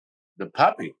surviving? The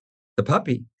puppy. The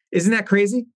puppy. Isn't that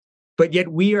crazy? But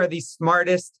yet we are the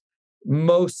smartest,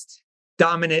 most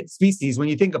dominant species when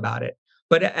you think about it.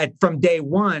 But from day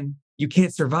one, you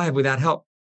can't survive without help.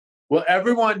 Well,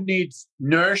 everyone needs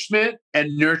nourishment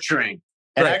and nurturing.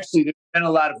 And Right. actually, there's been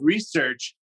a lot of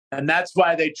research, and that's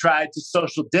why they tried to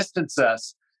social distance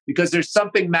us, because there's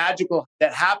something magical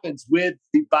that happens with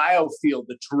the biofield,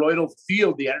 the toroidal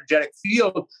field, the energetic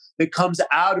field that comes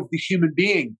out of the human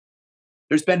being.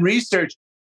 There's been research,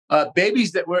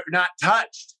 babies that were not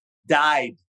touched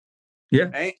died. Yeah.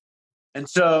 Right. And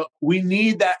so we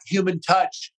need that human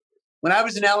touch. When I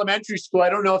was in elementary school, I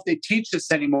don't know if they teach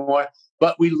this anymore,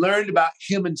 but we learned about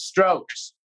human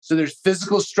strokes. So there's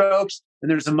physical strokes and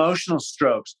there's emotional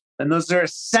strokes. And those are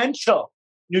essential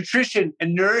nutrition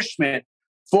and nourishment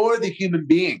for the human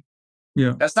being.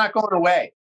 Yeah. That's not going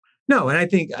away. No, and I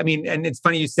think, I mean, and it's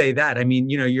funny you say that. I mean,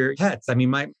 your pets. I mean,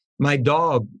 my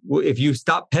dog, if you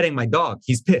stop petting my dog,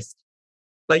 he's pissed.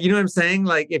 Like, you know what I'm saying?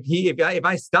 Like if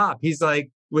I stop, he's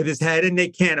like with his head, and they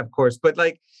can't, of course, but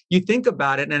like you think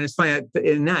about it, and it's funny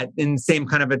in the same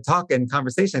kind of a talk and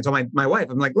conversation. I told my wife,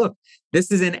 I'm like, look,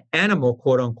 this is an animal,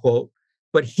 quote unquote,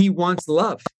 but he wants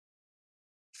love.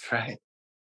 Right.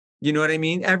 You know what I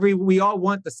mean? We all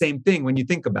want the same thing when you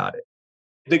think about it.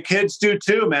 The kids do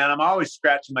too, man. I'm always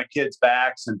scratching my kids'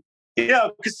 backs, and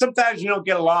because sometimes you don't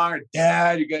get along, or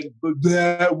dad, you got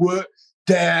dad, what,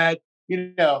 dad,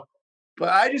 But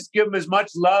I just give them as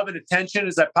much love and attention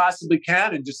as I possibly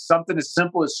can, and just something as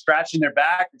simple as scratching their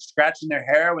back or scratching their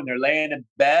hair when they're laying in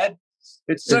bed.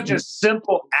 It's such a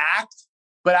simple act,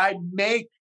 but I make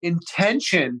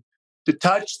intention to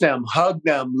touch them, hug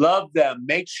them, love them,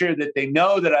 make sure that they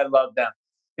know that I love them,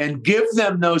 and give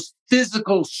them those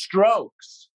physical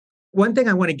strokes. One thing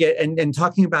I want to get, and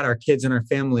talking about our kids and our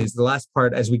families, the last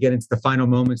part, as we get into the final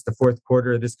moments, the fourth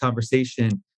quarter of this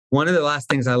conversation, one of the last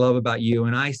things I love about you,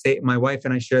 and I say, my wife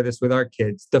and I share this with our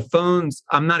kids, the phones,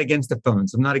 I'm not against the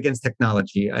phones. I'm not against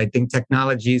technology. I think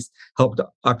technology's helped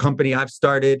our company I've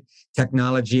started.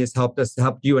 Technology has helped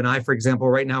you and I, for example.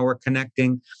 Right now we're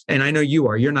connecting, and I know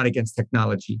you're not against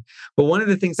technology. But one of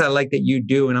the things I like that you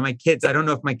do, and my kids, I don't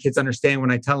know if my kids understand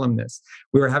when I tell them this,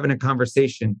 we were having a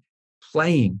conversation,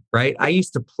 playing, right? I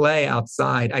used to play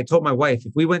outside. I told my wife,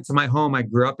 if we went to my home I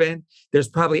grew up in, there's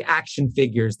probably action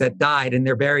figures that died and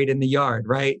they're buried in the yard,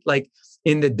 right? Like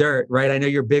in the dirt, right? I know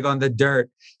you're big on the dirt.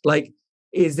 Like,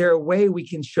 is there a way we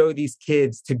can show these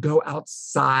kids to go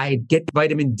outside, get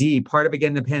vitamin D? Part of,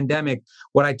 again, the pandemic,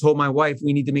 what I told my wife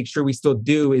we need to make sure we still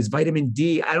do is vitamin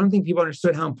D. I don't think people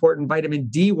understood how important vitamin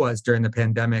D was during the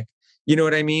pandemic. You know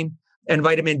what I mean? And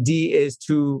vitamin D is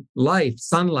to life,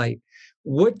 sunlight.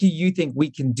 What do you think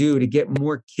we can do to get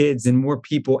more kids and more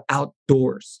people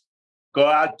outdoors? Go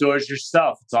outdoors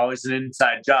yourself. It's always an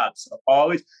inside job. So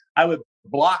I would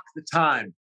block the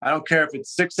time. I don't care if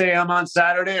it's 6 a.m. on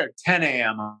Saturday or 10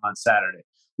 a.m. on Saturday.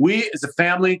 We as a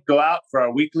family go out for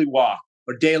our weekly walk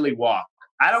or daily walk.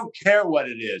 I don't care what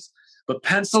it is, but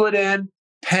pencil it in,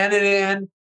 pen it in,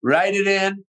 write it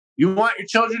in. You want your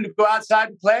children to go outside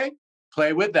and play?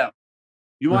 Play with them.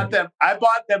 You want them. I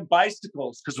bought them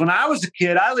bicycles because when I was a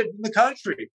kid, I lived in the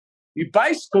country.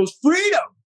 Bicycles, freedom,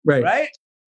 right?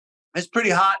 It's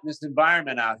pretty hot in this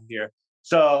environment out here.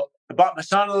 So I bought my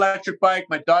son an electric bike.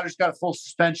 My daughter's got a full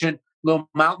suspension,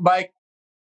 little mountain bike.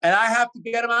 And I have to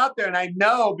get them out there. And I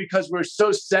know because we're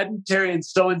so sedentary and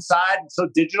so inside and so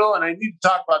digital, and I need to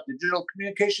talk about digital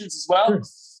communications as well. Sure.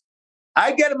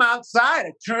 I get them outside.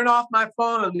 I turn off my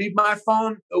phone and leave my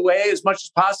phone away as much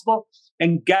as possible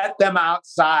and get them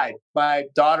outside. My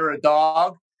daughter, a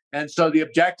dog. And so the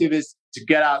objective is to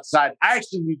get outside. I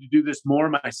actually need to do this more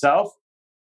myself.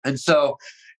 And so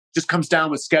it just comes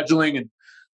down with scheduling.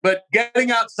 But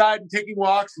getting outside and taking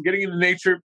walks and getting into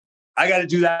nature, I got to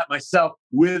do that myself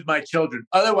with my children.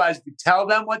 Otherwise, if you tell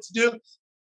them what to do,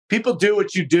 people do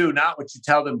what you do, not what you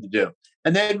tell them to do.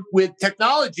 And then with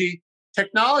technology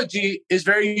is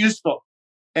very useful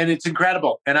and it's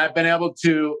incredible. And I've been able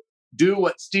to do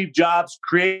what Steve Jobs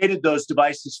created those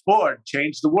devices for, to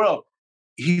change the world.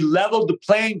 He leveled the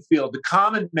playing field. The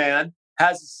common man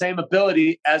has the same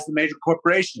ability as the major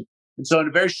corporation. And so in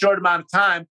a very short amount of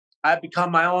time, I've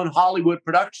become my own Hollywood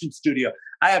production studio.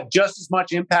 I have just as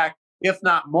much impact, if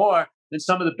not more, than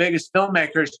some of the biggest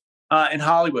filmmakers in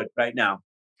Hollywood right now.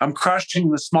 I'm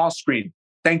crushing the small screen.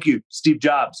 Thank you, Steve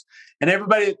Jobs. And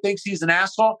everybody that thinks he's an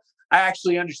asshole, I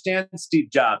actually understand Steve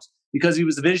Jobs because he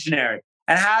was a visionary.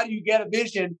 And how do you get a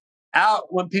vision out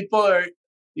when people are,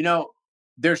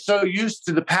 they're so used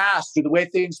to the past or the way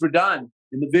things were done?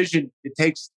 In the vision, it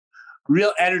takes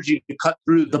real energy to cut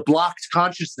through the blocked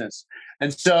consciousness.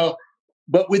 And so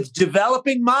But with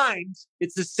developing minds,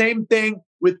 it's the same thing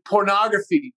with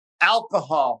pornography,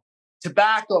 alcohol,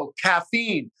 tobacco,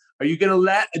 caffeine. Are you going to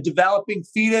let a developing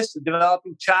fetus, a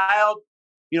developing child,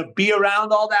 be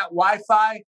around all that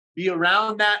Wi-Fi, be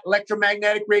around that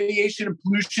electromagnetic radiation and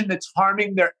pollution that's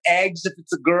harming their eggs if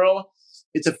it's a girl?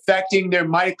 It's affecting their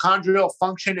mitochondrial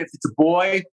function if it's a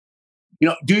boy.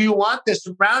 Do you want this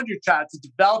around your child? It's a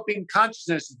developing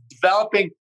consciousness, a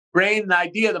developing brain and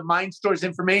idea. The mind stores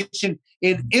information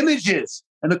in images,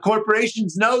 and the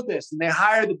corporations know this, and they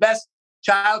hire the best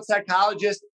child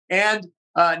psychologists and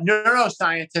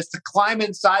neuroscientists to climb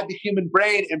inside the human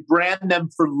brain and brand them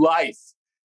for life.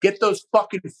 Get those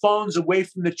fucking phones away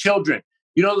from the children.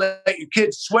 You don't let your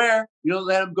kids swear. You don't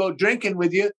let them go drinking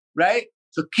with you, right?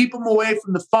 So keep them away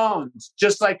from the phones,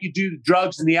 just like you do the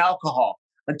drugs and the alcohol,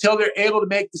 until they're able to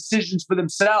make decisions for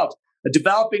themselves. A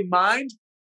developing mind,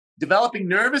 developing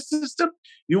nervous system,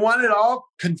 you want it all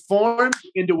conformed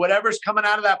into whatever's coming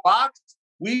out of that box.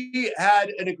 We had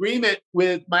an agreement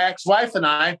with my ex-wife and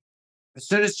I. As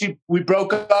soon as we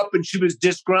broke up and she was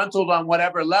disgruntled on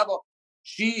whatever level,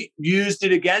 she used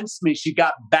it against me. She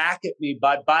got back at me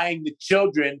by buying the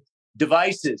children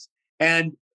devices.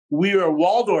 And we were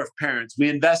Waldorf parents. We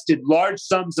invested large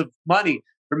sums of money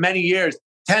for many years,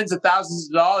 tens of thousands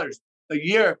of dollars a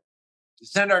year, to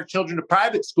send our children to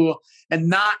private school and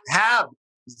not have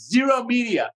zero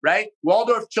media, right?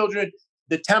 Waldorf children,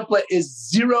 the template is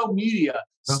zero media.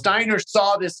 Steiner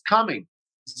saw this coming,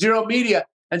 zero media.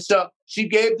 And so she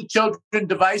gave the children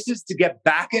devices to get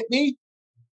back at me.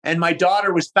 And my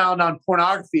daughter was found on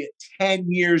pornography at 10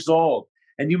 years old.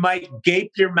 And you might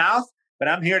gape your mouth, but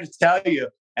I'm here to tell you,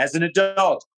 as an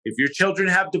adult, if your children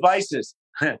have devices,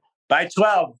 by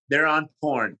 12, they're on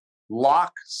porn.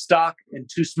 Lock, stock, and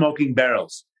 2 smoking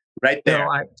barrels right there.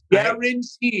 No,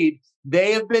 guaranteed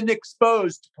they have been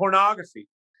exposed to pornography.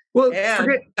 Well,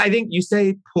 I think you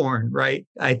say porn, right?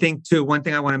 I think, too, one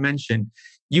thing I want to mention,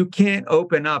 you can't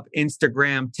open up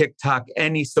Instagram, TikTok,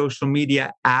 any social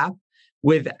media app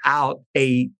without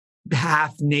a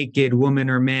half-naked woman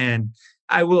or man.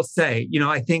 I will say,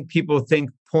 I think people think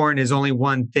porn is only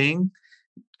one thing.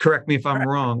 Correct me if I'm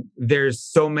wrong. There's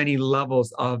so many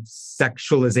levels of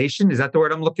sexualization. Is that the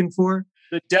word I'm looking for?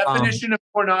 The definition of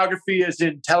pornography is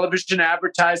in television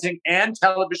advertising and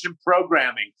television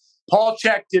programming. Paul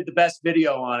Chek did the best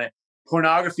video on it.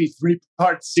 Pornography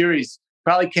 3-part series.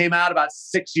 Probably came out about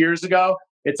 6 years ago.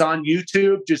 It's on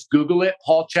YouTube. Just Google it.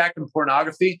 Paul Chek and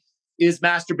pornography. Is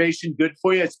masturbation good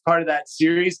for you? It's part of that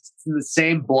series. It's in the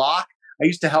same block. I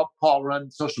used to help Paul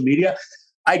run social media.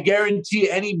 I guarantee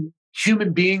any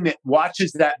human being that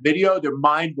watches that video, their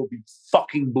mind will be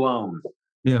fucking blown.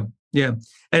 Yeah. Yeah.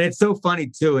 And it's so funny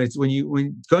too. It's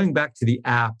when going back to the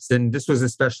apps, and this was a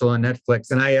special on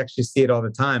Netflix, and I actually see it all the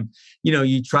time.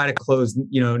 You try to close,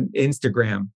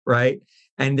 Instagram, right?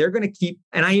 And they're going to keep,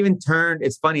 and I even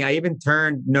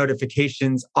turned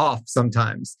notifications off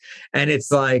sometimes. And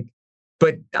it's like,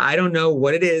 but I don't know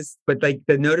what it is, but like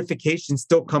the notifications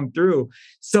still come through.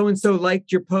 So-and-so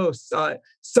liked your posts.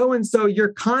 So-and-so, your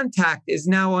contact is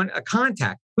now on a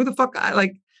contact. Who the fuck,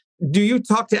 do you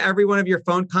talk to every one of your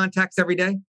phone contacts every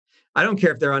day? I don't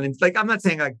care if they're on, I'm not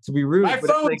saying to be rude. My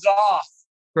phone's off.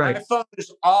 Right. My phone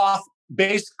is off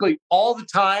basically all the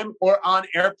time or on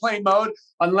airplane mode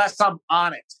unless I'm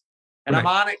on it. And I'm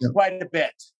on it quite a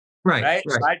bit. Right.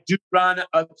 So I do run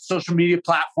a social media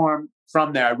platform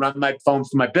from there. I run my phone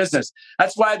for my business.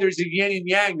 That's why there's a yin and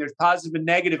yang. There's positive and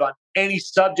negative on any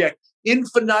subject.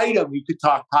 Infinitum, you could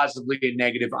talk positively and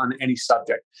negative on any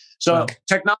subject. So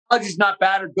technology is not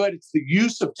bad or good. It's the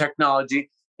use of technology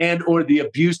and or the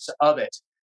abuse of it.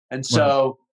 And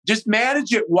so just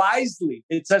manage it wisely.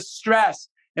 It's a stress.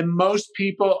 And most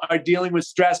people are dealing with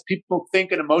stress. People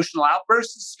think an emotional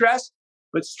outburst is stress,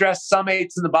 but stress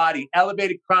summates in the body.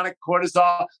 Elevated chronic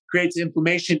cortisol creates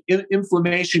inflammation.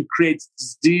 Inflammation creates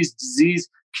disease. Disease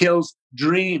kills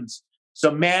dreams. So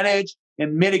manage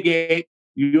and mitigate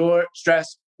your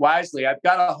stress wisely. I've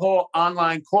got a whole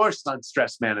online course on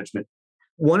stress management.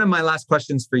 One of my last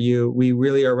questions for you, we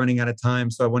really are running out of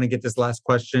time. So I want to get this last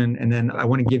question, and then I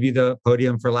want to give you the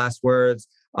podium for last words.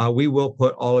 We will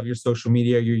put all of your social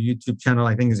media, your YouTube channel,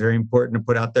 I think is very important to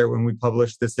put out there when we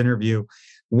publish this interview.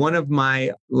 One of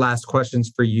my last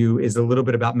questions for you is a little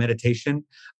bit about meditation.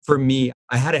 For me,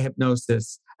 I had a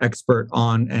hypnosis expert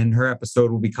on, and her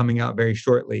episode will be coming out very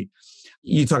shortly.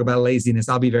 You talk about laziness.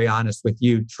 I'll be very honest with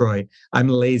you, Troy. I'm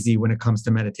lazy when it comes to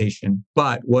meditation.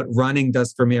 But what running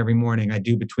does for me every morning, I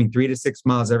do between 3 to 6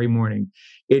 miles every morning.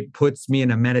 It puts me in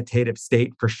a meditative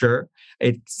state for sure.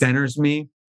 It centers me.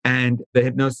 And the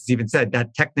hypnosis even said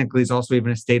that technically is also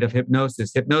even a state of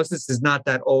hypnosis. Hypnosis is not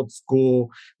that old school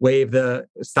wave the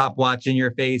stopwatch in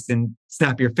your face and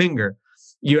snap your finger.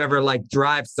 You ever like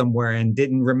drive somewhere and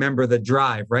didn't remember the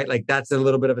drive, right? Like that's a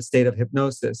little bit of a state of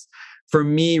hypnosis. For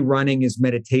me, running is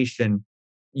meditation.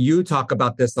 You talk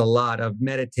about this a lot of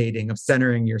meditating, of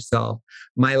centering yourself.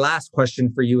 My last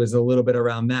question for you is a little bit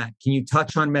around that. Can you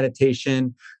touch on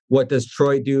meditation? What does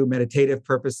Troy do? Meditative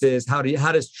purposes? How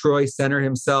does Troy center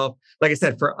himself? Like I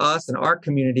said, for us and our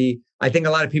community, I think a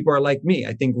lot of people are like me.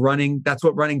 I think running, that's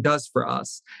what running does for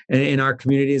us. And in our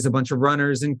community is a bunch of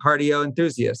runners and cardio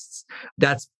enthusiasts.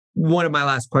 That's one of my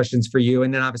last questions for you.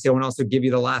 And then obviously I want to also give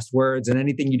you the last words and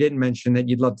anything you didn't mention that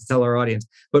you'd love to tell our audience.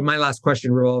 But my last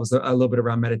question revolves a little bit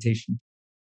around meditation.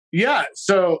 Yeah.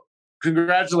 So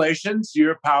congratulations.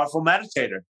 You're a powerful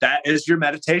meditator. That is your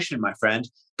meditation, my friend.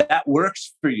 That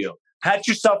works for you. Pat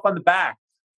yourself on the back.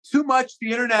 Too much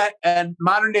the internet and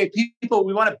modern day people,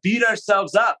 we want to beat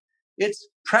ourselves up. It's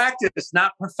practice,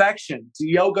 not perfection. It's a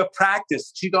yoga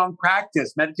practice, qigong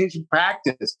practice, meditation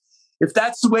practice. If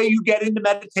that's the way you get into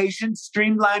meditation,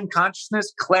 streamlined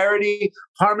consciousness, clarity,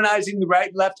 harmonizing the right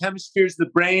and left hemispheres of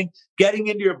the brain, getting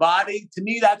into your body, to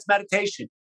me, that's meditation.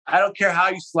 I don't care how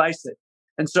you slice it.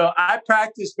 And so I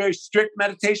practiced very strict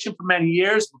meditation for many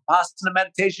years, Vipassana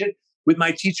meditation with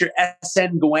my teacher,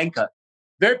 S.N. Goenka.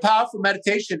 Very powerful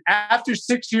meditation. After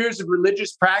 6 years of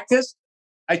religious practice,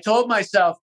 I told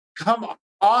myself, come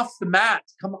off the mat,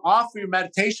 come off of your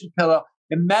meditation pillow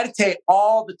and meditate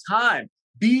all the time.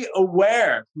 Be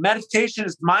aware. Meditation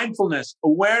is mindfulness,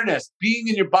 awareness, being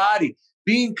in your body,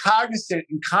 being cognizant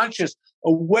and conscious,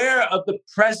 aware of the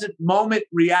present moment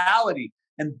reality.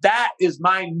 And that is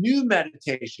my new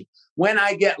meditation. When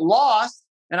I get lost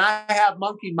and I have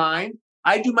monkey mind,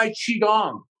 I do my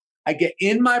qigong. I get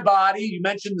in my body. You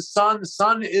mentioned the sun. The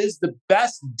sun is the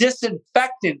best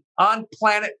disinfectant on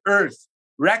planet Earth.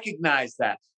 Recognize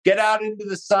that. Get out into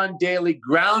the sun daily,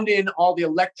 ground in all the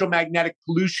electromagnetic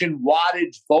pollution,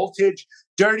 wattage, voltage,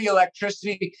 dirty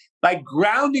electricity by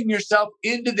grounding yourself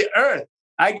into the earth.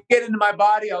 I get into my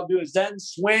body, I'll do a Zen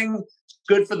swing. It's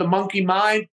good for the monkey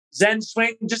mind. Zen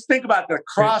swing, just think about the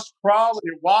cross crawl when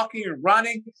you're walking or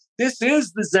running. This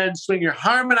is the Zen swing. You're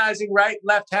harmonizing right and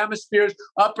left hemispheres,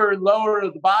 upper and lower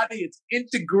of the body. It's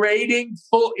integrating,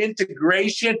 full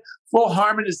integration, full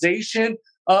harmonization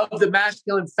of the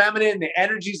masculine, feminine, the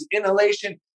energies,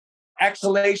 inhalation,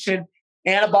 exhalation,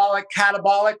 anabolic,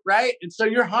 catabolic, right? And so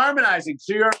you're harmonizing.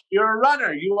 So you're a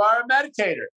runner. You are a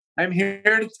meditator. I'm here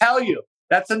to tell you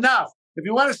that's enough. If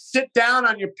you want to sit down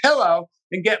on your pillow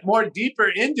and get more deeper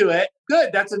into it, good.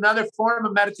 That's another form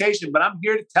of meditation. But I'm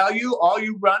here to tell you, all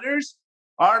you runners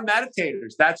are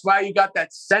meditators. That's why you got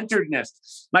that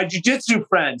centeredness. My jiu-jitsu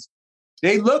friends,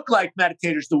 they look like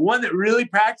meditators. The one that really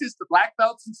practiced the black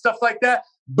belts and stuff like that,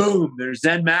 boom, they're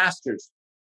Zen masters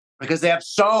because they have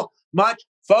so much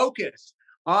focus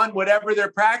on whatever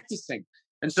they're practicing.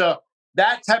 And so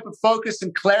that type of focus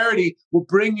and clarity will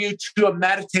bring you to a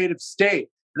meditative state.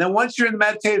 And then once you're in the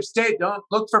meditative state, don't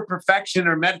look for perfection,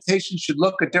 or meditation should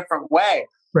look a different way.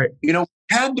 Right. You know,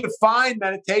 we can define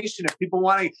meditation if people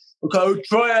want to go,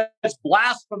 Troy is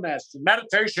blasphemous and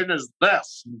meditation is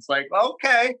this. And it's like,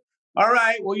 okay, all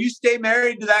right, well, you stay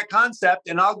married to that concept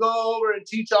and I'll go over and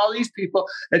teach all these people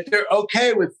that they're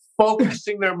okay with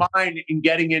focusing their mind and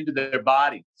getting into their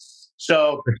body.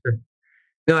 So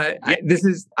no,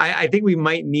 I think we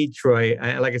might need Troy.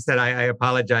 Like I said, I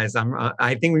apologize.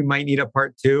 I think we might need a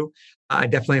part two. I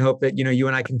definitely hope that, you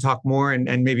and I can talk more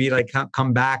and maybe like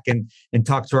come back and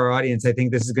talk to our audience. I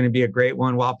think this is going to be a great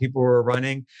one while people were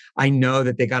running. I know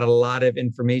that they got a lot of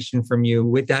information from you.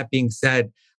 With that being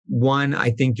said, one,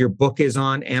 I think your book is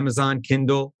on Amazon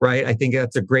Kindle, right? I think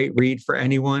that's a great read for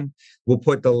anyone. We'll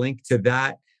put the link to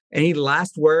that. Any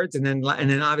last words? And then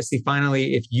obviously,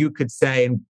 finally, if you could say,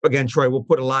 and again, Troy, we'll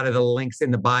put a lot of the links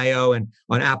in the bio and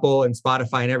on Apple and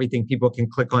Spotify and everything. People can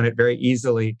click on it very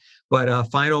easily. But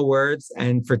final words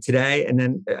and for today, and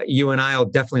then you and I will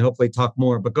definitely, hopefully talk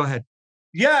more, but go ahead.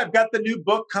 Yeah, I've got the new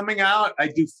book coming out. I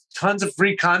do tons of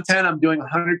free content. I'm doing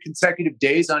 100 consecutive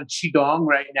days on Qigong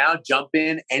right now. Jump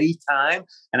in anytime.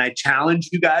 And I challenge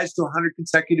you guys to 100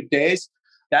 consecutive days.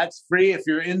 That's free. If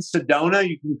you're in Sedona,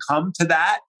 you can come to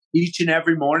that each and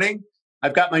every morning.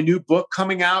 I've got my new book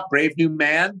coming out, Brave New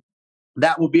Man.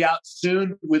 That will be out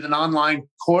soon with an online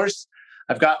course.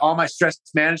 I've got all my stress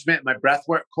management, my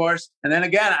breathwork course. And then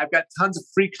again, I've got tons of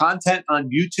free content on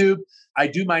YouTube. I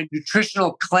do my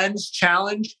nutritional cleanse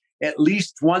challenge at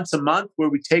least once a month, where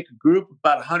we take a group of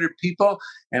about 100 people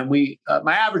and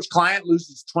my average client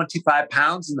loses 25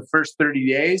 pounds in the first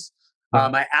 30 days.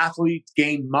 My athletes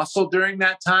gain muscle during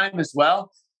that time as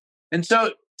well. And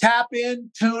so tap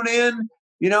in, tune in.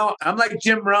 I'm like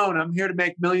Jim Rohn. I'm here to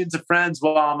make millions of friends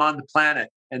while I'm on the planet.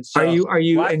 And so are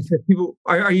you and for people,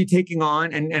 are you taking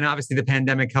on, and obviously the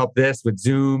pandemic helped this with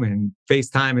Zoom and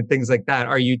FaceTime and things like that.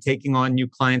 Are you taking on new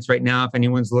clients right now if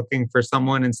anyone's looking for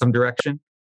someone in some direction?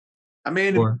 I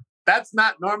mean, that's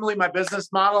not normally my business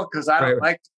model because I don't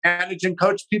like to manage and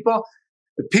coach people.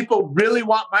 If people really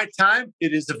want my time,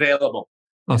 it is available.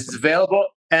 Awesome. It is available.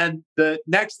 And the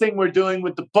next thing we're doing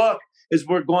with the book is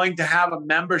we're going to have a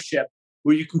membership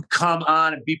where you can come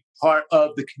on and be part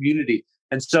of the community.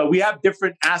 And so we have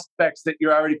different aspects that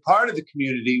you're already part of the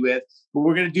community with, but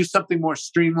we're going to do something more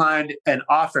streamlined and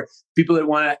offer people that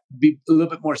want to be a little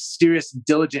bit more serious and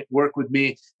diligent, work with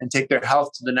me and take their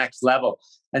health to the next level.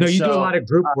 And you do a lot of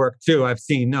group work too. I've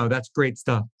seen. No, that's great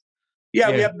stuff.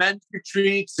 Yeah, we have men's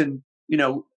retreats and,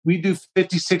 we do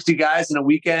 50, 60 guys in a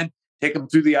weekend, take them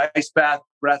through the ice bath,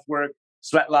 breath work,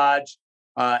 sweat lodge,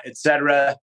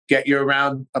 etc. Get you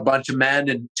around a bunch of men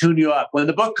and tune you up. When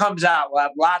the book comes out, we'll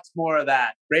have lots more of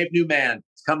that. Brave New Man.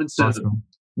 It's coming soon. Awesome.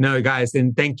 No, guys,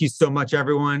 and thank you so much,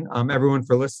 everyone. Everyone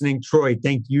for listening. Troy,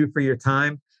 thank you for your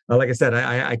time. Like I said,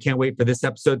 I can't wait for this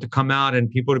episode to come out and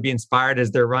people to be inspired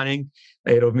as they're running.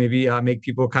 It'll maybe make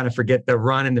people kind of forget the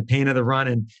run and the pain of the run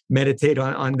and meditate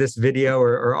on this video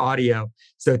or audio.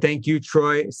 So thank you,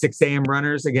 Troy. 6 a.m.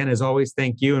 runners. Again, as always,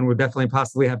 thank you. And we'll definitely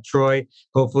possibly have Troy,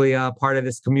 hopefully part of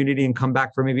this community and come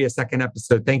back for maybe a second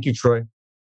episode. Thank you, Troy.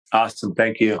 Awesome.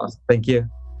 Thank you. Awesome. Thank you.